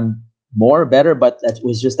would have done more, better, but that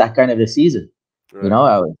was just that kind of a season. Right.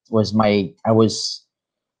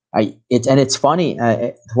 It's funny.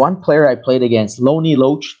 One player I played against, Lonnie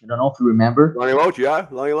Loach. I don't know if you remember. Lonnie Loach, yeah,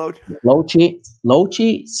 Lonnie Loach.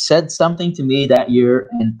 Loachy said something to me that year,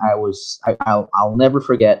 and I'll never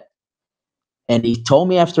forget. And he told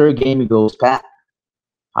me after a game, he goes, "Pat,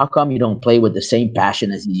 how come you don't play with the same passion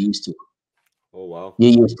as you used to? Oh, wow. You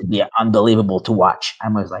used to be unbelievable to watch." I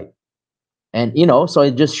was like, and so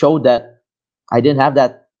it just showed that I didn't have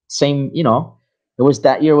that same, it was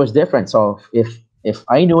that year was different. So if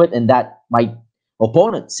I knew it and that my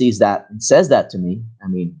opponent sees that and says that to me, I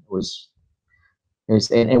mean, it was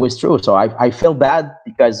true. So I feel bad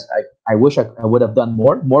because I wish I would have done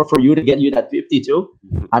more for you to get you that 52.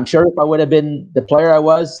 I'm sure if I would have been the player I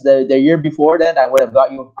was the year before that, I would have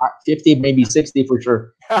got you 50, maybe 60 for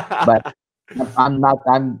sure. But I'm not.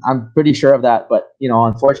 I'm pretty sure of that. But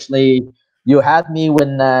unfortunately, you had me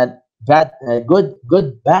when bad, good,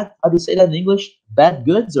 bad. How do you say that in English? Bad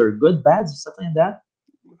goods or good bads or something like that.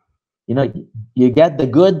 You get the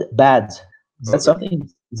good bads. Is that something?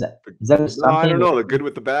 Is that something? No, I don't know. The good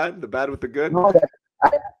with the bad with the good. No,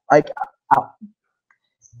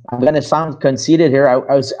 I'm gonna sound conceited here. I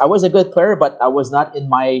was a good player, but I was not in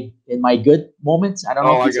my good moments. I don't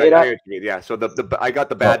know if you say that. I get you mean. Yeah. So I got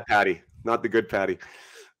the bad Patty, not the good Patty.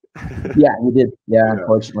 Yeah, you did. Yeah,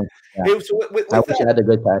 unfortunately. Yeah. Hey, so I wish I had the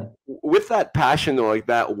good Patty. With that passion, though, like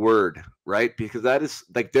that word, right? Because that is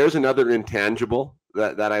like there's another intangible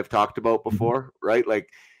that I've talked about before, right? Like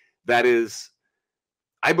that is.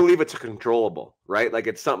 I believe it's a controllable, right? Like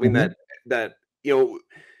it's something that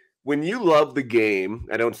when you love the game,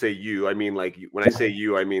 I don't say you, I mean like when I say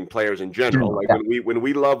you, I mean players in general. Like when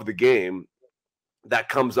we love the game, that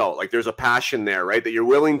comes out. Like there's a passion there, right? That you're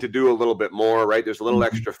willing to do a little bit more, right? There's a little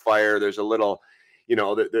extra fire. There's a little,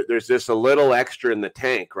 there's just a little extra in the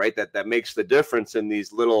tank, right? That makes the difference in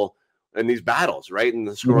these battles, right? And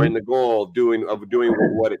the scoring the goal, doing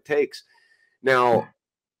what it takes. Now,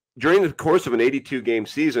 during the course of an 82-game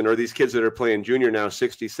season, or these kids that are playing junior now,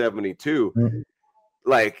 60, 72,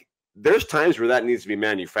 like there's times where that needs to be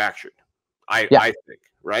manufactured. I think,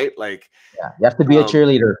 right? Like, Yeah, you have to be a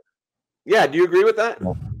cheerleader. yeah. Do you agree with that?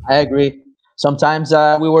 I agree. Sometimes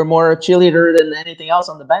we were more a cheerleader than anything else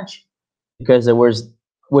on the bench because there was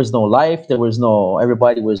no life. There was no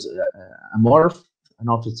everybody was amorph. I don't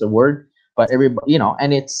know if it's a word, but everybody,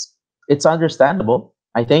 and it's understandable,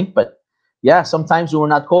 I think. But yeah, sometimes we were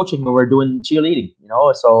not coaching; we were doing cheerleading.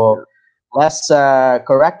 So less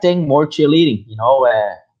correcting, more cheerleading.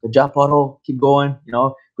 Good job, Otto. Keep going.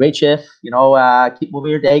 Great shift. Keep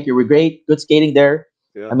moving your deck. You were great. Good skating there.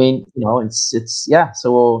 Yeah. I mean, it's yeah.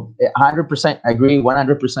 So 100%, I agree.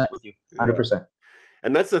 100% with you. 100%.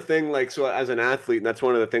 And that's the thing, like, so as an athlete, and that's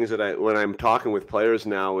one of the things that when I'm talking with players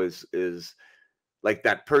now is like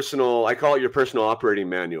that personal, I call it your personal operating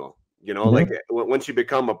manual, like once you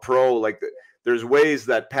become a pro, like there's ways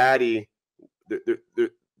that Patty,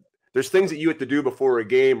 there's things that you had to do before a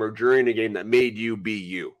game or during a game that made you be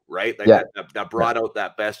you, right? Like that brought out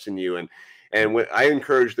that best in you. And when I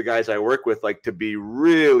encourage the guys I work with, like, to be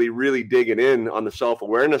really, really digging in on the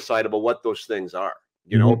self-awareness side about what those things are,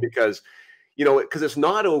 because it's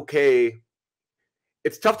not okay.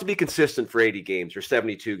 It's tough to be consistent for 80 games or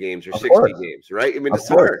 72 games or 60 games, right? I mean, it's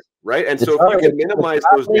hard, right? And so if you can minimize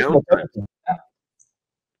those downtimes.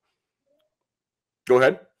 Go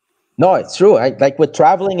ahead. No, it's true. Like with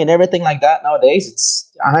traveling and everything like that nowadays,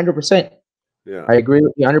 it's 100%. Yeah, I agree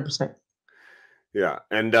with you 100%. Yeah.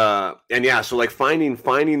 And yeah, so like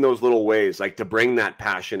finding those little ways, like to bring that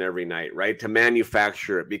passion every night, right? To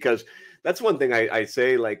manufacture it, because that's one thing I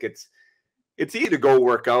say, like it's easy to go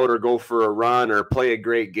work out or go for a run or play a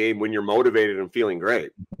great game when you're motivated and feeling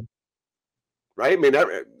great. Right? I mean,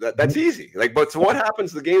 that's easy. Like, but so what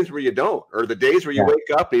happens the games where you don't, or the days where you wake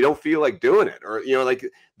up and you don't feel like doing it, or, like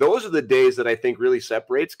those are the days that I think really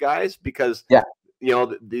separates guys, because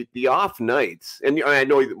the off nights, and I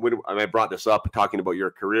know when I brought this up talking about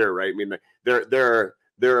your career, right? I mean, there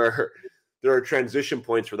are transition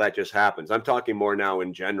points where that just happens. I'm talking more now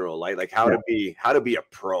in general, like how to be a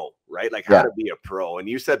pro, right? Like how to be a pro. And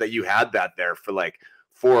you said that you had that there for like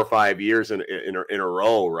 4 or 5 years in a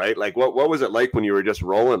row, right? Like what was it like when you were just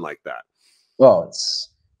rolling like that? Well,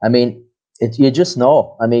 you just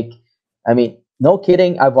know. I mean, no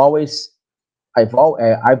kidding. I've loved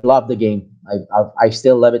the game. I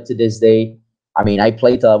still love it to this day. I mean, I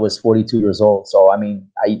played till I was 42 years old. So I mean,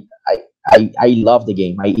 I love the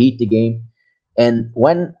game. I eat the game. And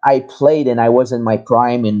when I played and I was in my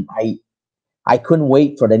prime, and I couldn't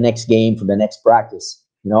wait for the next game, for the next practice,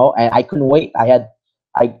 and I couldn't wait. I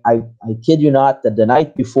kid you not, that the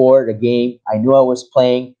night before the game, I knew I was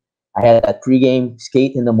playing. I had a pregame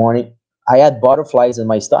skate in the morning. I had butterflies in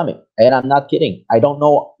my stomach, and I'm not kidding. I don't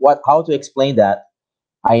know how to explain that.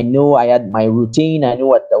 I knew I had my routine. I knew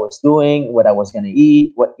what I was doing, what I was going to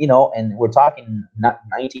eat, and we're talking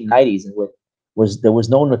 1990s, and there was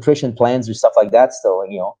no nutrition plans or stuff like that still,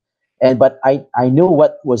 but I knew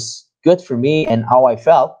what was good for me and how I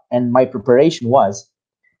felt, and my preparation was.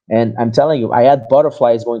 And I'm telling you, I had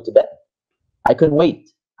butterflies going to bed. I couldn't wait.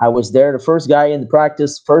 I was there, the first guy in the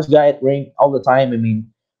practice, first guy at rink all the time. I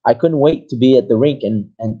mean, I couldn't wait to be at the rink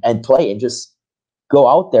and play and just go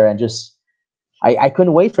out there and just. I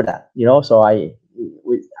couldn't wait for that,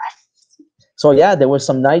 So yeah, there was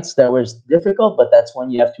some nights that was difficult, but that's when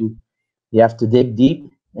you have to dig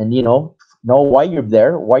deep and know why you're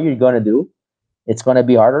there, what you're gonna do. It's gonna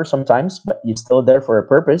be harder sometimes, but you're still there for a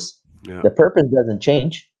purpose. Yeah. The purpose doesn't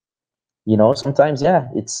change. Sometimes,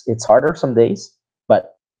 it's harder some days,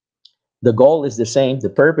 but the goal is the same. The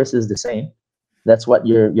purpose is the same. That's what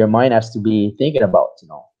your mind has to be thinking about.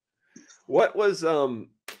 What was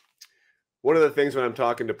one of the things when I'm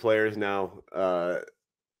talking to players now,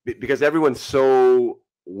 because everyone's so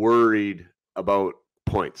worried about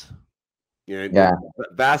points. The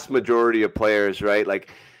vast majority of players, right? Like,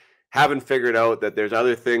 haven't figured out that there's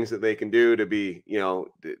other things that they can do to be,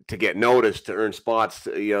 to get noticed, to earn spots,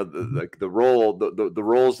 the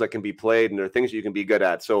roles that can be played, and there are things you can be good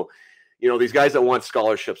at. So, these guys that want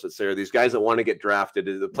scholarships, let's say, or these guys that want to get drafted,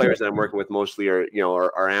 the players that I'm working with mostly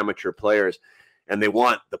are amateur players, and they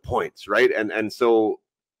want the points, right? And so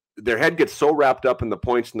their head gets so wrapped up in the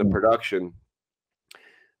points and the production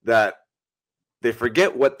that they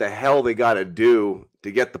forget what the hell they got to do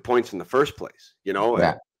to get the points in the first place,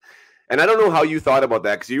 And I don't know how you thought about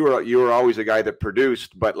that, because you were always a guy that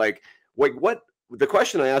produced, but like what the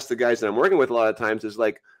question I ask the guys that I'm working with a lot of times is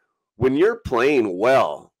like, when you're playing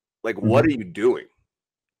well, like what are you doing?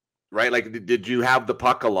 Right? Like, did you have the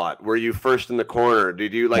puck a lot? Were you first in the corner?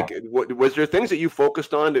 Did you was there things that you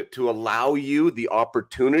focused on to allow you the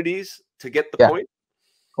opportunities to get the point?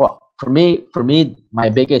 Well, for me, my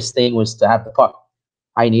biggest thing was to have the puck.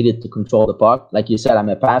 I needed to control the puck. Like you said, I'm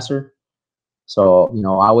a passer. So,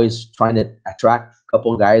 I always trying to attract a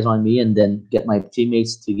couple guys on me and then get my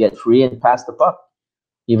teammates to get free and pass the puck.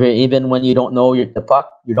 Even when you don't know the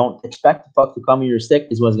puck, you don't expect the puck to come in your stick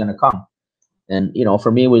is what's going to come. And,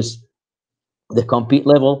 for me, it was the compete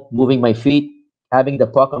level, moving my feet, having the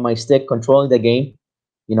puck on my stick, controlling the game,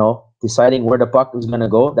 deciding where the puck was going to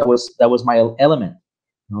go. That was my element.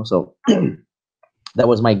 So that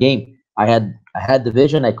was my game. I had the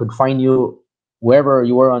vision. I could find you wherever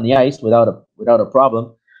you were on the ice without a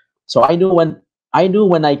problem. So I knew when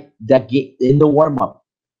that game in the warm up,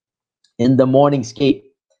 in the morning skate,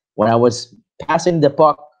 when I was passing the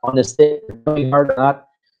puck on the stick, going hard or not,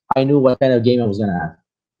 I knew what kind of game I was gonna have.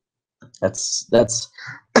 That's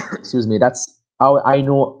excuse me. That's how I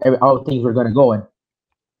know how things were gonna go. And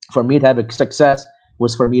for me to have a success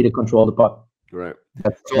was for me to control the puck. Right.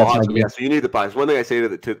 That's So my awesome. game. Yeah. So you need the puck. One thing I say to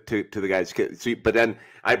the guys. So, but then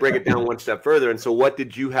I break it down one step further. And so, what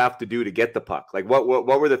did you have to do to get the puck? Like, what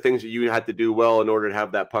were the things that you had to do well in order to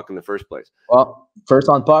have that puck in the first place? Well, first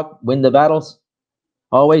on puck, win the battles.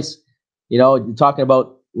 Always, you're talking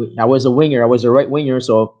about. I was a winger. I was a right winger.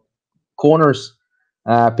 So corners,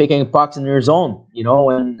 picking pucks in your zone.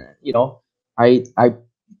 And I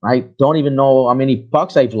don't even know how many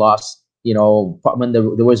pucks I've lost. When there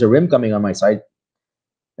was a rim coming on my side.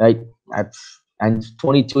 I'm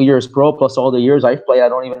 22 years pro plus all the years I've played. I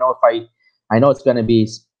don't even know if I know it's gonna be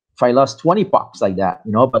if I lost 20 pucks like that.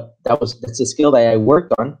 But that's a skill that I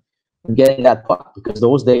worked on in getting that puck, because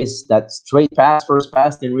those days that straight pass, first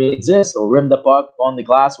pass didn't really exist, or rim the puck on the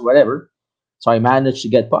glass or whatever. So I managed to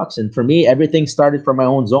get pucks, and for me, everything started from my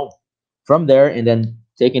own zone. From there, and then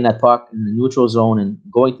taking that puck in the neutral zone and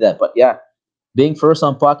going to that. But yeah, being first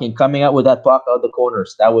on puck and coming out with that puck out the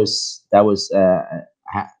corners, that was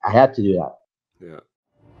I had to do that. Yeah.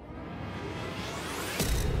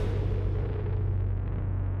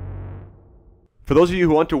 For those of you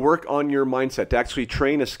who want to work on your mindset, to actually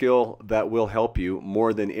train a skill that will help you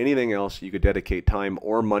more than anything else you could dedicate time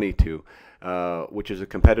or money to, which is a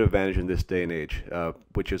competitive advantage in this day and age,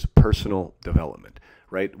 which is personal development,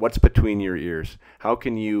 right? What's between your ears? How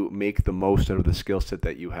can you make the most out of the skill set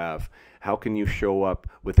that you have? How can you show up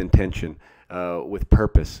with intention, with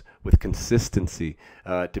purpose, with consistency,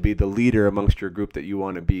 to be the leader amongst your group that you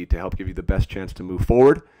want to be, to help give you the best chance to move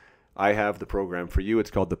forward? I have the program for you. It's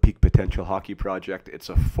called the Peak Potential Hockey Project. It's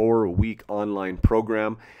a 4-week online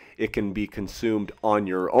program. It can be consumed on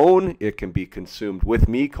your own. It can be consumed with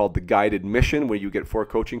me, called the Guided Mission, where you get 4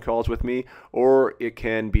 coaching calls with me, or it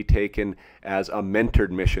can be taken as a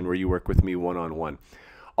mentored mission where you work with me one-on-one.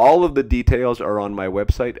 All of the details are on my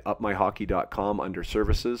website, upmyhockey.com, under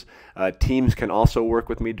services. Teams can also work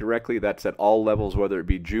with me directly. That's at all levels, whether it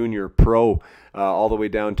be junior, pro, all the way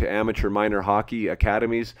down to amateur, minor hockey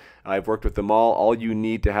academies. I've worked with them all. All you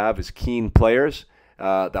need to have is keen players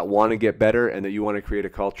that want to get better and that you want to create a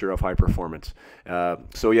culture of high performance.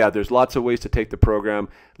 So yeah, there's lots of ways to take the program,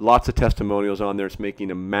 lots of testimonials on there. It's making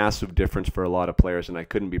a massive difference for a lot of players, and I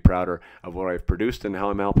couldn't be prouder of what I've produced and how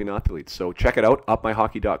I'm helping athletes. So check it out,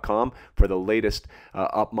 upmyhockey.com, for the latest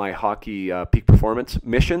Up My Hockey Peak Performance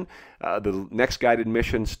mission. The next guided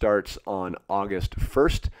mission starts on August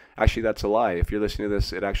 1st. Actually, that's a lie. If you're listening to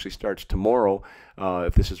this, it actually starts tomorrow.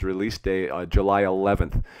 If this is release day, July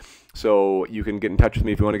 11th. So you can get in touch with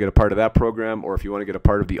me if you want to get a part of that program, or if you want to get a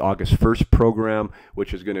part of the August 1st program,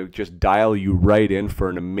 which is going to just dial you right in for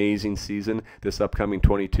an amazing season, this upcoming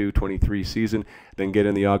 22-23 season. Then get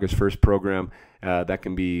in the August 1st program. That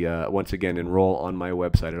can be, once again, enroll on my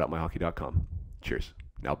website at upmyhockey.com. Cheers.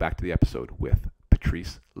 Now back to the episode with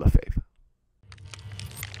Patrice Lefebvre.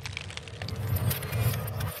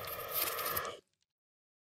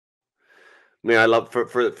 Man, I love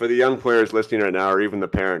for the young players listening right now, or even the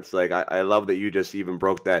parents, like I love that you just even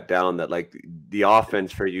broke that down, that like the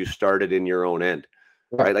offense for you started in your own end,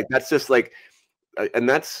 right? Like that's just like, and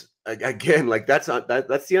that's again, like that's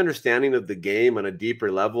the understanding of the game on a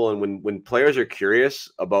deeper level. And when players are curious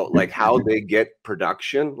about like how they get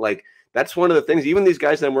production, like that's one of the things, even these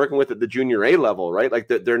guys that I'm working with at the junior A level, right? Like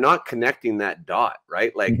they're not connecting that dot,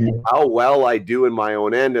 right? Like how well I do in my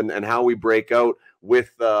own end and how we break out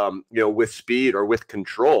with, with speed or with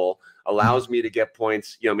control allows me to get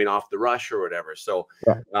points, off the rush or whatever. So,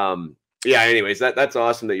 anyways, that's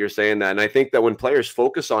awesome that you're saying that. And I think that when players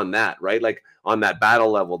focus on that, right? Like on that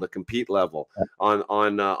battle level, the compete level,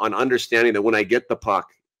 on understanding that when I get the puck,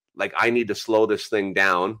 like I need to slow this thing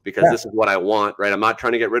down because this is what I want, right? I'm not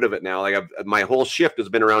trying to get rid of it now. Like my whole shift has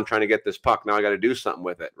been around trying to get this puck. Now I got to do something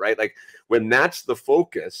with it, right? Like when that's the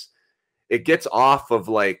focus, it gets off of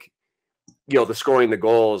like, the scoring the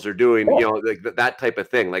goals or doing, like that type of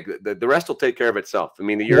thing. Like the rest will take care of itself. I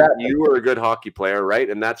mean, you are a good hockey player, right?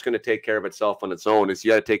 And that's going to take care of itself on its own. Is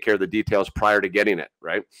you got to take care of the details prior to getting it,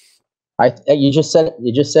 right? You just said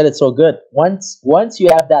it so good. Once you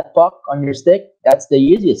have that puck on your stick, that's the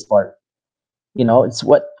easiest part. It's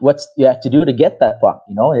what's you have to do to get that puck.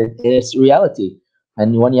 It's reality.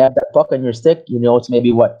 And when you have that puck on your stick, it's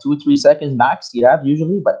maybe 2-3 seconds max you have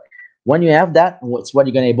usually. But when you have that, it's what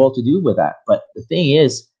you're gonna able to do with that. But the thing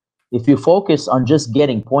is, if you focus on just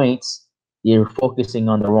getting points, you're focusing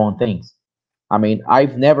on the wrong things. I mean,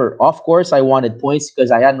 of course, I wanted points because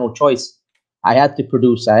I had no choice. I had to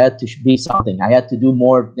produce. I had to be something. I had to do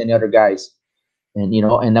more than the other guys, and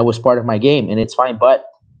that was part of my game, and it's fine. But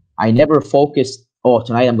I never focused. Oh,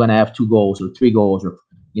 tonight I'm gonna have 2 goals or 3 goals, or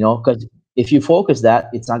because if you focus that,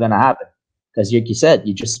 it's not gonna happen. Because like you said,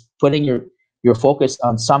 you're just putting your focus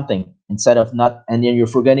on something instead of not, and then you're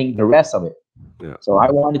forgetting the rest of it. Yeah. So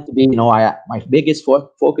I wanted to be, my biggest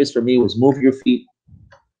focus for me was move your feet,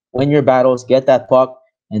 win your battles, get that puck,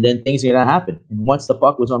 and then things are gonna happen. And once the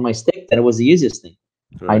puck was on my stick, then it was the easiest thing.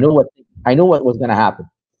 Right. I knew what was gonna happen.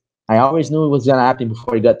 I always knew it was gonna happen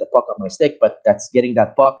before I got the puck on my stick. But that's getting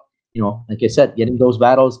that puck, like I said, getting those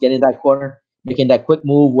battles, getting that corner, making that quick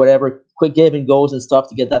move, whatever, quick give and goes and stuff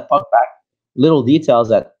to get that puck back. Little details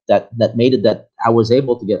that made it that I was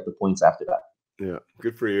able to get the points after that. Yeah,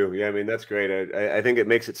 good for you. Yeah, I mean, that's great. I think it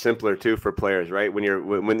makes it simpler too for players, right? When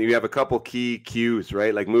you have a couple key cues,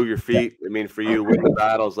 right? Like move your feet. I mean, for you, win the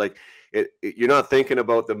battles, like you're not thinking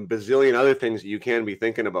about the bazillion other things that you can be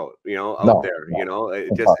thinking about, out there.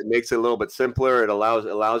 It makes it a little bit simpler. It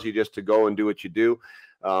allows you just to go and do what you do.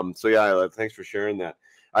 So yeah, thanks for sharing that.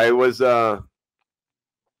 I was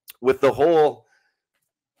with the whole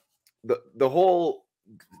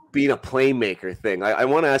being a playmaker thing. I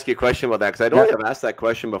want to ask you a question about that because I don't think I've asked that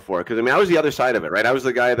question before. Because I mean, I was the other side of it, right? I was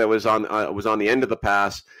the guy that was on the end of the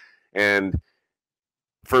pass, and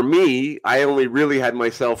for me, I only really had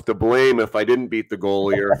myself to blame if I didn't beat the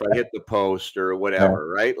goalie or if I hit the post or whatever,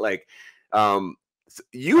 right? Like,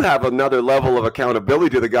 you have another level of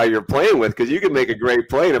accountability to the guy you're playing with because you can make a great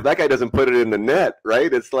play, and if that guy doesn't put it in the net,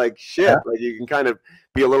 right? It's like shit. Yeah. Like you can kind of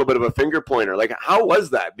be a little bit of a finger pointer. Like, how was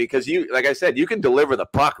that? Because like I said, you can deliver the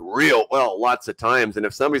puck real well lots of times, and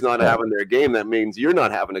if somebody's not having their game, that means you're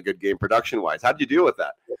not having a good game production wise. How did you deal with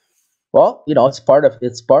that? Well, it's part of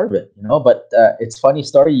it, But it's funny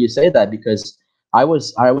story you say that because I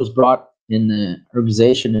was brought in the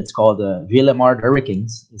organization. It's called the Villemard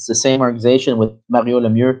Hurricanes. It's the same organization with Mario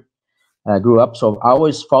Lemieux. Grew up, so I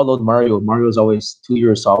always followed Mario. Mario's always 2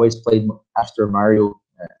 years, so I always played after Mario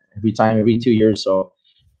every 2 years. So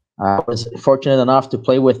I was fortunate enough to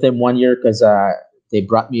play with him 1 year because they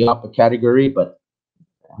brought me up a category, but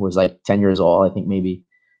I was like 10 years old, I think maybe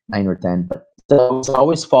 9 or 10. But so I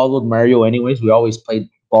always followed Mario anyways. We always played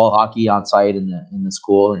ball hockey outside in the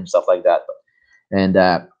school and stuff like that.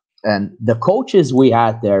 And the coaches we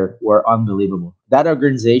had there were unbelievable. That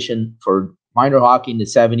organization for minor hockey in the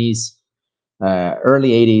 70s,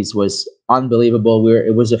 early 80s was unbelievable.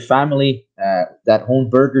 It was a family that owned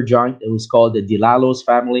burger joint. It was called the DiLallo's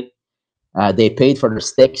family. They paid for their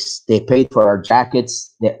sticks. They paid for our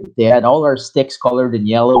jackets. They had all our sticks colored in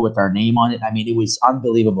yellow with our name on it. I mean, it was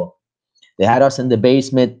unbelievable. They had us in the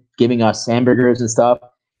basement giving us hamburgers and stuff.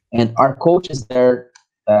 And our coaches there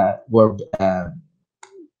were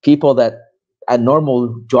people that had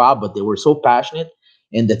normal job, but they were so passionate.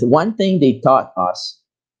 And the one thing they taught us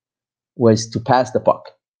was to pass the puck.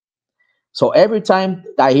 So every time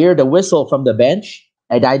I hear the whistle from the bench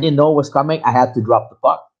and I didn't know what was coming, I had to drop the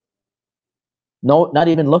puck. No, not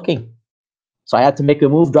even looking. So I had to make a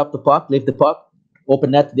move, drop the puck, leave the puck, open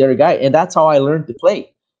net to the other guy. And that's how I learned to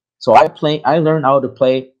play. So I learned how to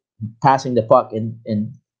play passing the puck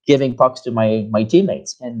and giving pucks to my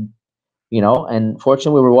teammates. And and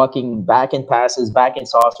fortunately we were walking back in passes, back in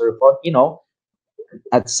saucer, but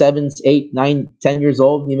at 7, 8, 9, 10 years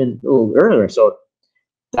old, even a little earlier. So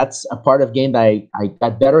that's a part of game that I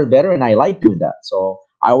got better and better, and I like doing that. So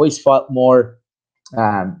I always felt more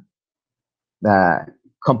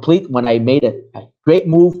complete when I made a great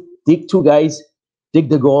move, dig 2 guys, dig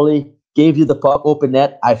the goalie, gave you the puck, open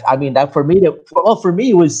net. I mean that for me,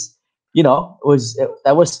 it was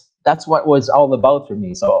that's what was all about for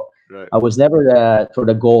me. So. Right. I was never for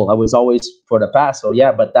the goal. I was always for the pass. So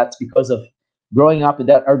yeah, but that's because of growing up in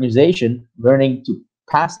that organization, learning to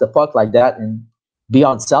pass the puck like that and be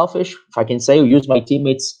unselfish, if I can say, use my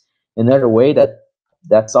teammates in another way.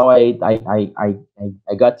 That's how I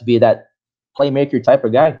got to be that playmaker type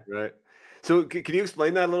of guy. Right. So can you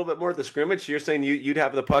explain that a little bit more? The scrimmage, you're saying you'd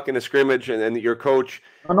have the puck in a scrimmage, and then your coach.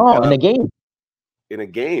 No, in a game. in a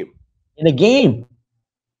game. In a game.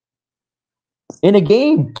 In a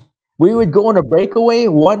game. We would go on a breakaway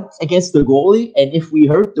once against the goalie, and if we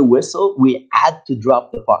heard the whistle, we had to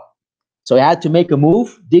drop the puck. So I had to make a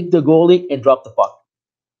move, dig the goalie, and drop the puck.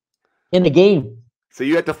 In a game. So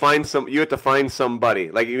you had to find somebody.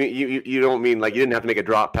 Like you don't mean like you didn't have to make a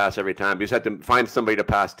drop pass every time. You just had to find somebody to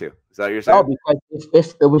pass to. Is that what you're saying? No, because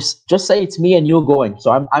if it was, just say it's me and you going,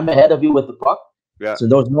 so I'm ahead of you with the puck. Yeah. So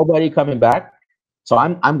there's nobody coming back. So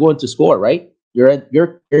I'm going to score, right? You're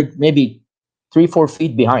maybe 3-4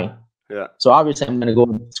 feet behind. Yeah. So obviously I'm gonna go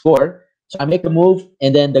and score. So I make a move,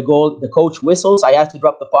 and then the coach whistles. I have to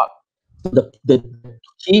drop the puck. So the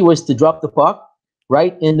key was to drop the puck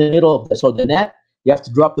right in the middle of the net. You have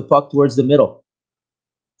to drop the puck towards the middle.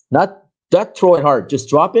 Not throw it hard. Just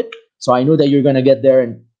drop it. So I knew that you're gonna get there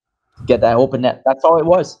and get that open net. That's all it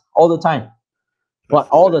was, all the time. Well,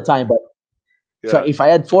 all the time, but Yeah. so if I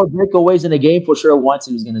had 4 breakaways in a game, for sure once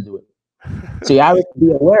he was gonna do it. So you have to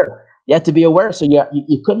be aware. You have to be aware. So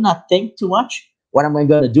you could not think too much. What am I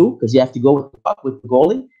gonna do? Because you have to go with the puck with the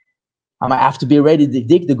goalie. I might have to be ready to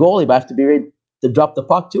dig the goalie, but I have to be ready to drop the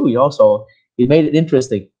puck too. So it made it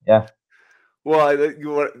interesting. Yeah. Well,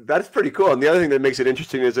 that's pretty cool. And the other thing that makes it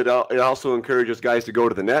interesting is it also encourages guys to go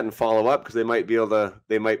to the net and follow up because they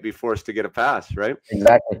might be forced to get a pass, right?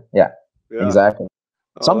 Exactly. Yeah. Exactly.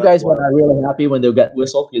 Oh, Some that's guys were wild. not really happy when they got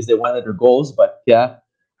whistled because they wanted their goals, but yeah,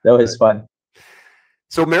 that was fun.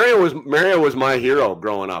 So Mario was my hero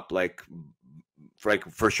growing up, like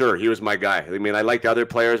for sure. He was my guy. I mean, I liked other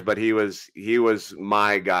players, but he was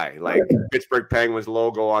my guy. Like Pittsburgh Penguins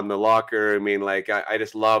logo on the locker. I mean, like I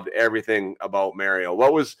just loved everything about Mario.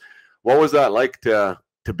 What was that like to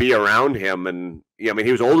be around him? And yeah, I mean,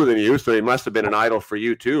 he was older than you, so he must have been an idol for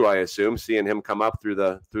you too, I assume, seeing him come up through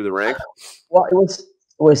the ranks. Well, it was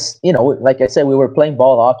like I said, we were playing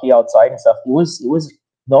ball hockey outside and stuff. He was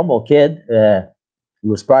normal kid. He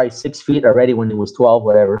was probably 6 feet already when he was 12,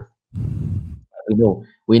 whatever.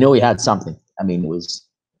 We knew he had something. I mean, it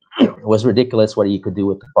was ridiculous what he could do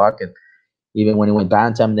with the puck, and even when he went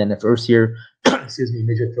bantam, then the first year,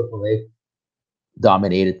 midget AAA,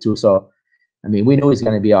 dominated too. So, I mean, we knew he's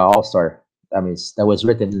going to be an all-star. I mean, that was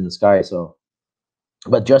written in the sky. So,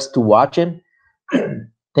 but just to watch him,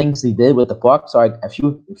 things he did with the puck. So, a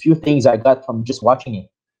few things I got from just watching him.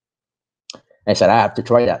 I said, I have to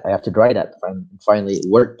try that. And finally, it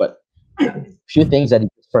worked. But a few things that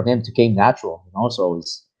from him came natural. So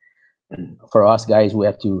for us guys, we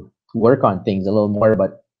have to work on things a little more.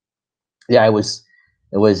 But yeah, it was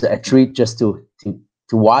a treat just to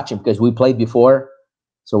watch him because we played before.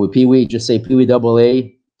 So with Pee Wee, just say Pee Wee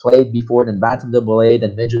AA, played before, then Bantam AA,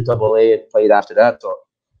 then Midget AA, and played after that. So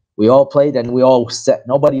we all played and we all set.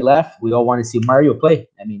 Nobody left. We all wanted to see Mario play.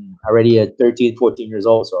 I mean, already at 13, 14 years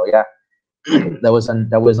old. So yeah. that was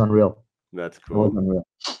unreal. That's cool. That was unreal.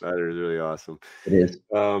 That is really awesome. It is.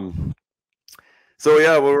 So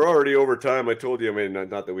yeah, well, we're already over time. I told you, I mean,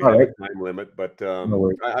 not that we have a time limit, but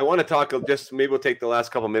I want to talk. Just maybe we'll take the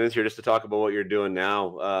last couple minutes here just to talk about what you're doing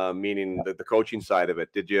now, meaning the coaching side of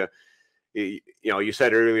it. Did you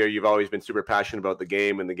said earlier you've always been super passionate about the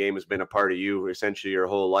game, and the game has been a part of you essentially your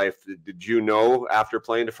whole life. Did you know after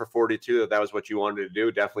playing for 42 that was what you wanted to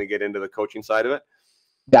do? Definitely get into the coaching side of it.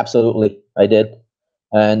 Absolutely, I did,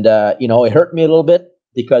 and it hurt me a little bit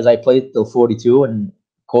because I played till 42, and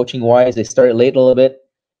coaching wise, I started late a little bit,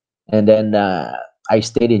 and then I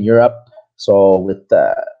stayed in Europe, so with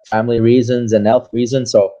family reasons and health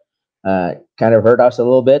reasons, so kind of hurt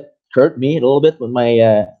me a little bit with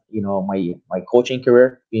my my coaching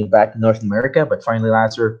career being back in North America, but finally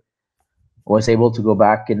last year I was able to go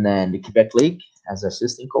back in the Quebec League as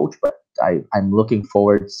assistant coach, but I'm looking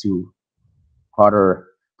forward to other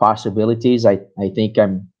possibilities. I think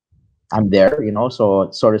I'm there, so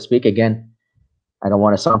to speak. Again, I don't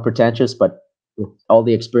want to sound pretentious, but with all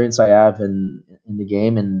the experience I have in the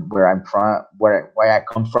game and where I'm from, where I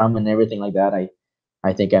come from, and everything like that,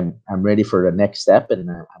 I think I'm ready for the next step, and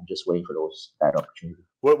I'm just waiting for that opportunity.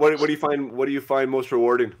 What do you find most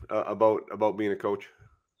rewarding about being a coach?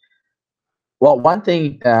 Well, one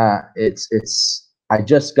thing it's I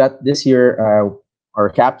just got this year. Our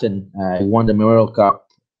captain won the Memorial Cup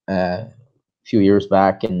a few years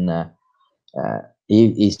back, and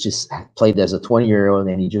he's just played as a 20-year-old,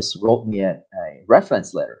 and he just wrote me a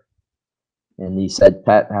reference letter, and he said,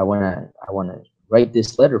 "Pat, I wanna write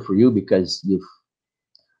this letter for you because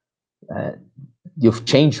you've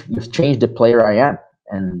changed the player I am."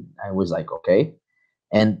 And I was like, okay,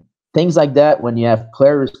 and things like that when you have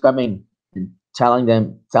players coming and telling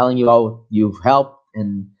you how you've helped,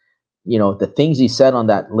 and the things he said on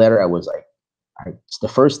that letter, I was like, it's the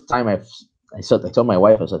first time I told my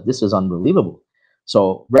wife, I said, this is unbelievable.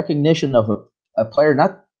 So recognition of a player,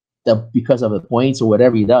 not because of the points or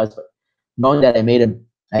whatever he does, but knowing that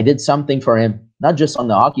I did something for him, not just on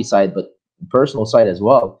the hockey side, but the personal side as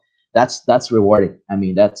well. That's rewarding. I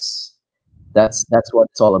mean, that's what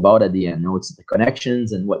it's all about at the end. No, it's the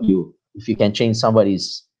connections and if you can change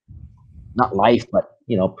somebody's not life, but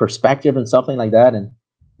perspective and something like that.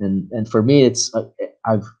 And for me, it's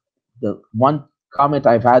I've the one comment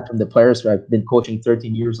I've had from the players. I've been coaching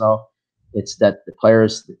 13 years now. It's that the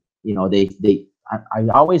players, I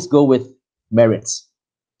always go with merits.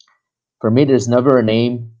 For me, there's never a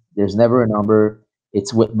name, there's never a number.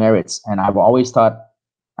 It's with merits, and I've always thought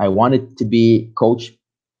I wanted to be coached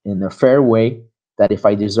in a fair way. That if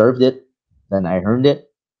I deserved it, then I earned it.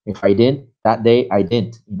 If I didn't, that day I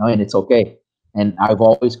didn't. And it's okay. And I've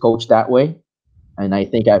always coached that way, and I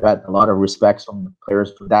think I've had a lot of respect from the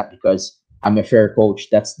players for that because I'm a fair coach.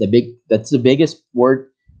 That's the biggest word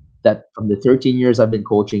that from the 13 years I've been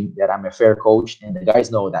coaching, that I'm a fair coach, and the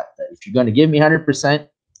guys know that if you're going to give me 100%,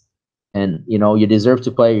 and you deserve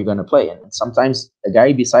to play, you're going to play. And sometimes the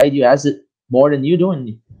guy beside you has it more than you do, and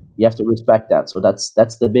you have to respect that. So that's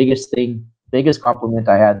the biggest compliment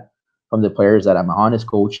I had from the players, that I'm an honest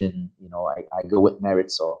coach, and I go with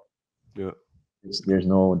merit. So Yeah. there's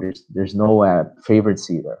no favorites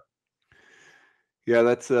either. Yeah,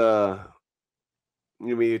 that's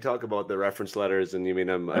you talk about the reference letters, and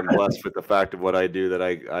I'm blessed with the fact of what I do, that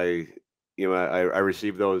I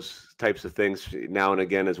receive those types of things now and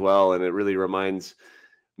again as well, and it really reminds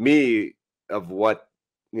me of what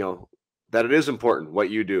that it is important what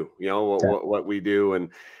you do, what we do, and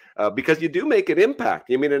because you do make an impact.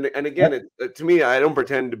 And again, to me, I don't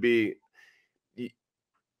pretend to be.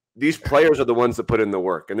 These players are the ones that put in the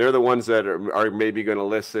work, and they're the ones that are maybe going to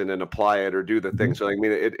listen and apply it or do the thing. So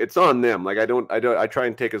it's on them. Like I try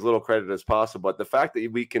and take as little credit as possible. But the fact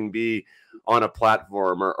that we can be on a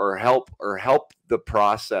platform or help the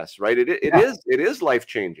process, right? It is life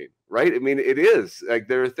changing, right? It is like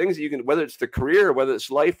there are things that you can, whether it's the career, or whether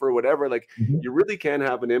it's life or whatever. Like you really can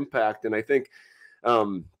have an impact, and I think,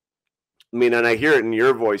 and I hear it in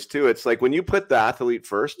your voice too. It's like when you put the athlete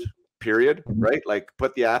first. Period, right? Like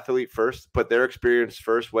put the athlete first, put their experience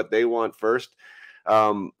first, what they want first.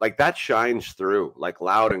 Like that shines through like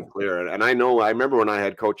loud and clear. And I remember when I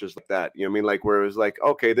had coaches like that, like where it was like,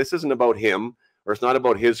 okay, this isn't about him, or it's not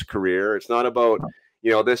about his career. It's not about,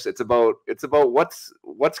 this, it's about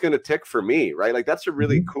what's going to tick for me. Right. Like that's a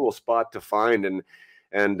really cool spot to find.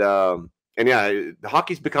 And yeah,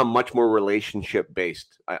 hockey's become much more relationship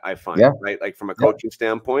based. I find, right? Like from a coaching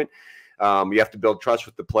standpoint. You have to build trust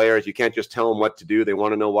with the players. You can't just tell them what to do. They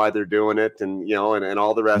want to know why they're doing it, and and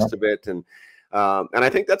all the rest of it. And I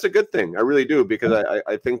think that's a good thing. I really do, because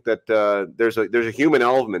I think that there's a human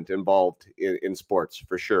element involved in sports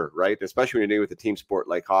for sure, right? Especially when you're dealing with a team sport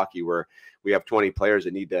like hockey, where we have 20 players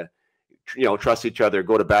that need to trust each other,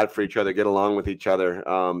 go to bat for each other, get along with each other,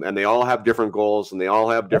 and they all have different goals and they all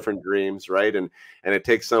have different dreams, right? And it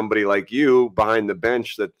takes somebody like you behind the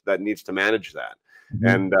bench that needs to manage that.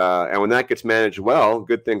 And when that gets managed well,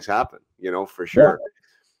 good things happen, for sure.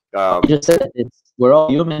 You just said we're all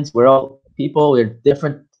humans, we're all people, we're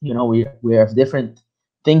different, we have different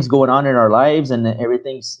things going on in our lives, and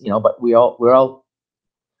everything's, but we all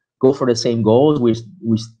go for the same goals.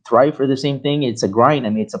 We strive for the same thing. It's a grind.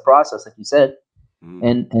 It's a process, like you said.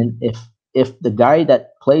 And if the guy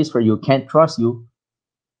that plays for you can't trust you,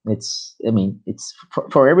 it's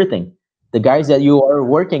for everything. The guys that you are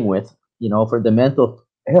working with, for the mental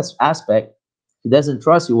aspect, he doesn't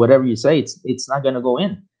trust you. Whatever you say, it's not going to go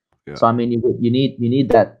in. Yeah. So you need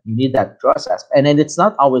that trust aspect, and then it's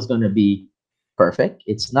not always going to be perfect.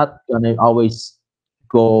 It's not going to always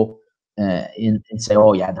go in and say,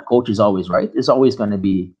 oh yeah, the coach is always right. There's always going to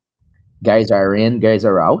be guys are in, guys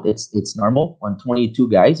are out. It's normal. On 22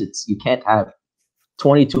 guys, you can't have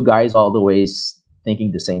 22 guys all the ways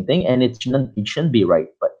thinking the same thing, and it shouldn't be right.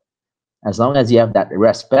 But as long as you have that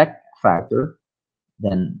respect factor,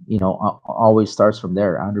 then always starts from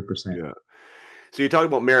there, 100%. Yeah. So you talk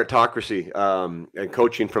about meritocracy and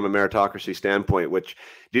coaching from a meritocracy standpoint. Which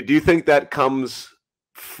do you think that comes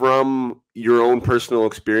from your own personal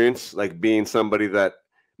experience, like being somebody that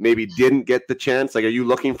maybe didn't get the chance? Like, are you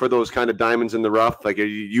looking for those kind of diamonds in the rough? Like,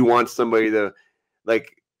 you want somebody to, like,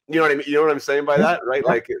 you know what I mean? You know what I'm saying by that, right?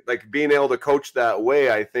 Yeah. Like being able to coach that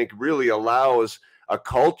way, I think really allows a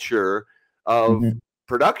culture of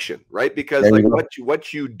production, right? Because like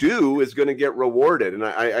what you do is going to get rewarded, and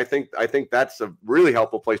I think that's a really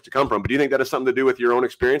helpful place to come from. But do you think that has something to do with your own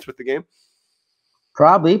experience with the game?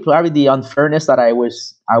 Probably the unfairness that I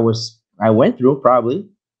went through. Probably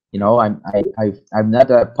You know, I'm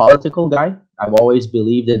not a political guy. I've always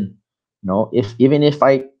believed in, you know, if even if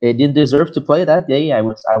I didn't deserve to play that day, I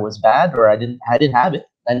was bad, or I didn't have it,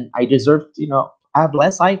 and I deserved, you know, have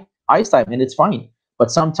less ice time, and it's fine.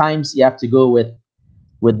 But sometimes you have to go with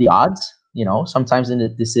the odds. You know, sometimes in the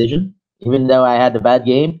decision, even though I had a bad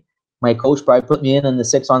game, my coach probably put me in the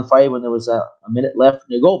 6-on-5 when there was a minute left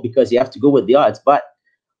to go, because you have to go with the odds. But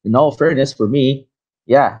in all fairness, for me,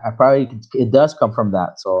 yeah, I probably it does come from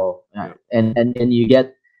that. So Yeah. and you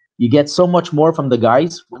get so much more from the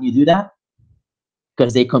guys when you do that,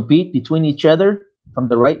 because they compete between each other for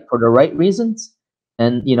the right reasons,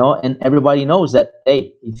 and you know, and everybody knows that,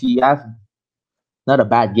 hey, if you have not a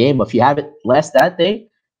bad game, but if you have it less that day,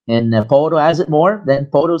 and Poto has it more, then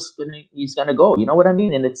he's gonna go. You know what I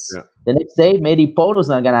mean? And it's Yeah. the next day, maybe Poto's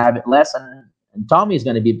not gonna have it less, and Tommy's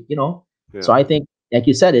gonna be, you know. Yeah. So I think, like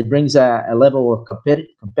you said, it brings a level of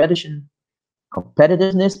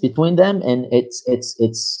competitiveness between them, and it's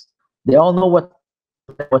they all know what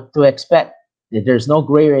to expect. There's no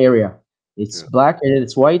gray area. It's Yeah. black and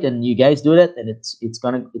it's white, and you guys do that, and it's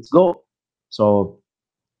go. So,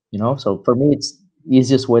 you know, so for me, it's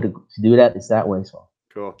easiest way to do that is that way. So.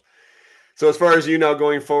 Cool. So as far as you now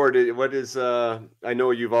going forward, what is I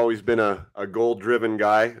know you've always been a goal driven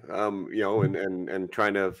guy, you know, and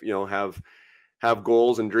trying to, you know, have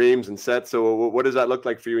goals and dreams and sets. So what does that look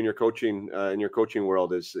like for you in your coaching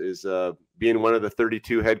world? Is being one of the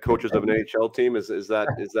 32 head coaches of an NHL team, is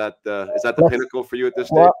that the pinnacle for you at this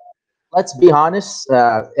stage? Well, let's be honest.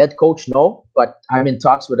 Head coach, no, but I'm in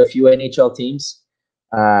talks with a few NHL teams.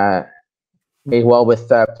 Well, with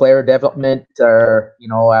player development, or you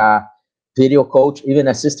know, video coach, even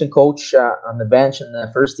assistant coach on the bench in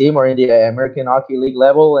the first team or in the American Hockey League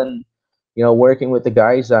level, and you know, working with the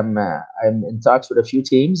guys. I'm in talks with a few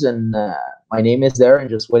teams, and my name is there,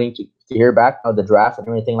 and just waiting to hear back on the draft and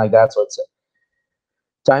everything like that. So it's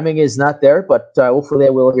timing is not there, but hopefully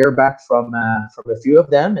I will hear back from a few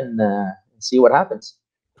of them, and see what happens.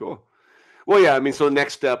 Cool. Well, yeah, I mean, so the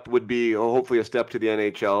next step would be hopefully a step to the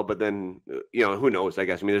NHL, but then, you know, who knows, I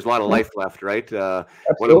guess. I mean, there's a lot of life left, right? One of my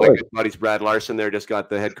Absolutely. good buddies, Brad Larson, there just got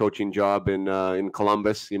the head coaching job in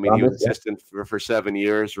Columbus. I mean, he was Columbus, yeah. assistant for 7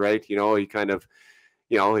 years, right? You know, he kind of,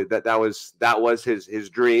 you know, that was his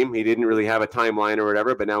dream. He didn't really have a timeline or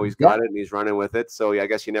whatever, but now he's got it and he's running with it. So yeah, I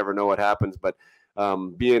guess you never know what happens, but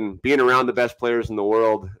being around the best players in the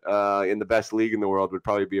world, in the best league in the world, would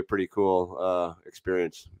probably be a pretty cool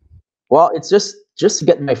experience. Well, it's just to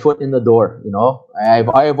get my foot in the door. You know, I've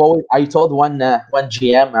always I told one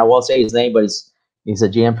GM, I won't say his name, but he's a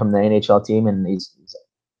GM from the NHL team, and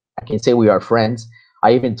I can say we are friends.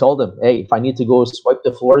 I even told him, hey, if I need to go swipe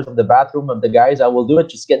the floors of the bathroom of the guys, I will do it.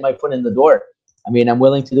 Just get my foot in the door. I mean, I'm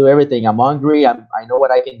willing to do everything. I'm hungry. I know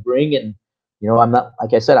what I can bring, and you know, I'm not,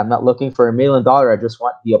 like I said, I'm not looking for $1 million. I just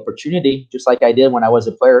want the opportunity, just like I did when I was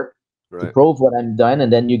a player, to Right. prove what I'm done,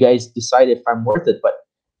 and then you guys decide if I'm worth it. But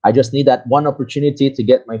I just need that one opportunity to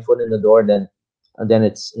get my foot in the door, and then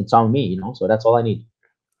it's on me, you know. So that's all I need.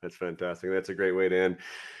 That's fantastic. That's a great way to end.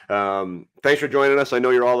 Thanks for joining us. I know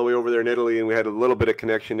you're all the way over there in Italy, and we had a little bit of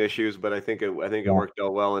connection issues, but I think it worked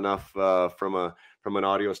out well enough from an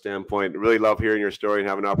audio standpoint. Really love hearing your story and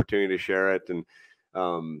have an opportunity to share it. And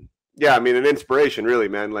yeah, I mean, an inspiration, really,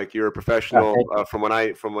 man. Like, you're a professional. From when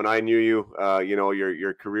I knew you, you know,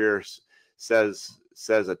 your career says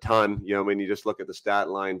a ton. You know, I mean, you just look at the stat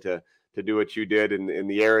line to do what you did in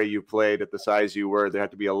the area you played at the size you were. There had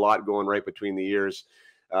to be a lot going right between the years.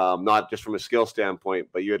 Not just from a skill standpoint,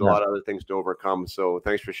 but you had a lot of other things to overcome. So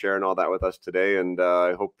thanks for sharing all that with us today. And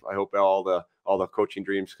I hope all the coaching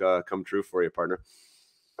dreams come true for you, partner.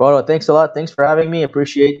 Polo, thanks a lot. Thanks for having me.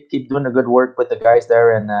 Appreciate. Keep doing the good work with the guys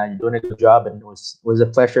there, and you're doing a good job. And it was a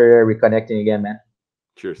pleasure reconnecting again, man.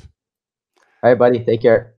 Cheers. All right, buddy. Take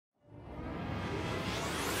care.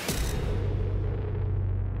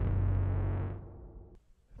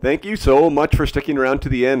 Thank you so much for sticking around to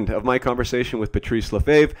the end of my conversation with Patrice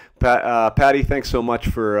Lefebvre. Patty, thanks so much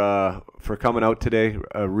for coming out today.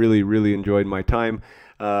 Really, really enjoyed my time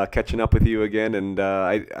catching up with you again. And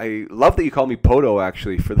I love that you call me Poto,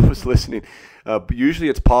 actually, for those listening. Usually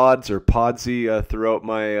it's Pods or Podsy throughout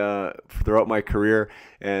my career.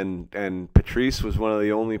 And Patrice was one of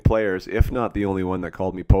the only players, if not the only one, that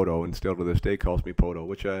called me Poto, and still to this day calls me Poto,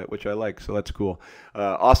 which I like. So that's cool.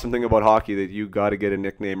 Awesome thing about hockey, that you got to get a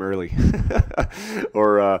nickname early,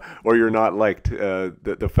 or you're not liked.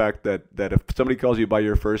 The fact that if somebody calls you by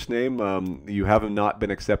your first name, you haven't not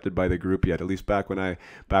been accepted by the group yet. At least back when I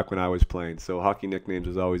was playing. So hockey nicknames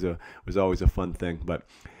was always a fun thing. But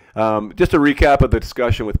just a recap of the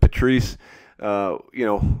discussion with Patrice.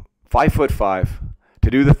 5'5", to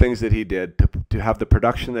do the things that he did, to have the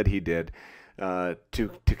production that he did, to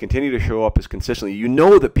continue to show up as consistently. You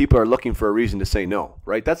know that people are looking for a reason to say no,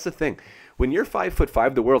 right? That's the thing. When you're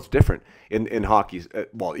 5'5", the world's different in hockey.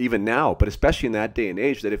 Well, even now, but especially in that day and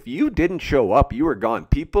age, that if you didn't show up, you were gone.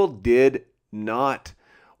 People did not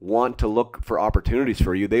want to look for opportunities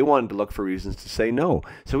for you. They wanted to look for reasons to say no.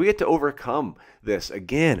 So we had to overcome this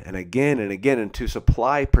again and again and again, and to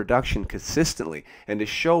supply production consistently and to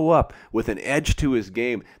show up with an edge to his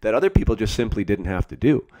game that other people just simply didn't have to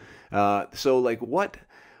do. So like what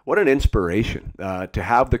an inspiration to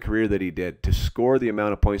have the career that he did, to score the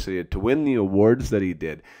amount of points that he did, to win the awards that he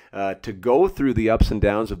did, to go through the ups and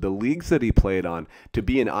downs of the leagues that he played on, to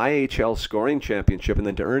be an IHL scoring championship, and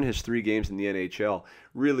then to earn his 3 games in the NHL.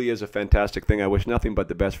 Really is a fantastic thing. I wish nothing but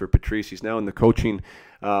the best for Patrice. He's now in the coaching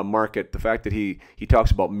market. The fact that he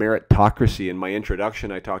talks about meritocracy. In my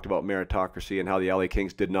introduction, I talked about meritocracy and how the LA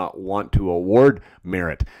Kings did not want to award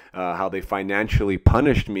merit, how they financially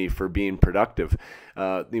punished me for being productive.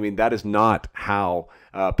 I mean, that is not how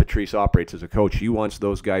Patrice operates as a coach. He wants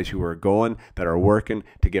those guys who are going, that are working,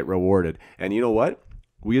 to get rewarded. And you know what?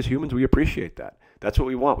 We as humans, we appreciate that. That's what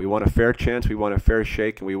we want. We want a fair chance. We want a fair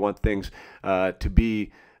shake, and we want things to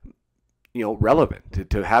be, relevant,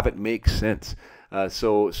 to have it make sense.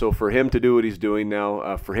 So for him to do what he's doing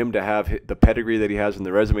now, for him to have the pedigree that he has and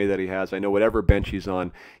the resume that he has, I know whatever bench he's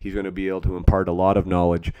on, he's going to be able to impart a lot of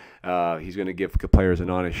knowledge. He's going to give players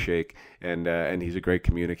an honest shake, and he's a great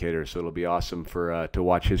communicator. So it'll be awesome to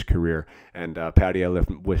watch his career. And Patty, I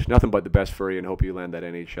wish nothing but the best for you, and hope you land that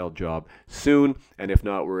NHL job soon. And if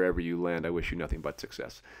not, wherever you land, I wish you nothing but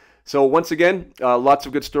success. So once again, lots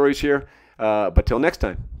of good stories here. But till next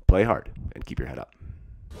time, play hard and keep your head up.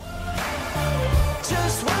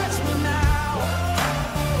 Just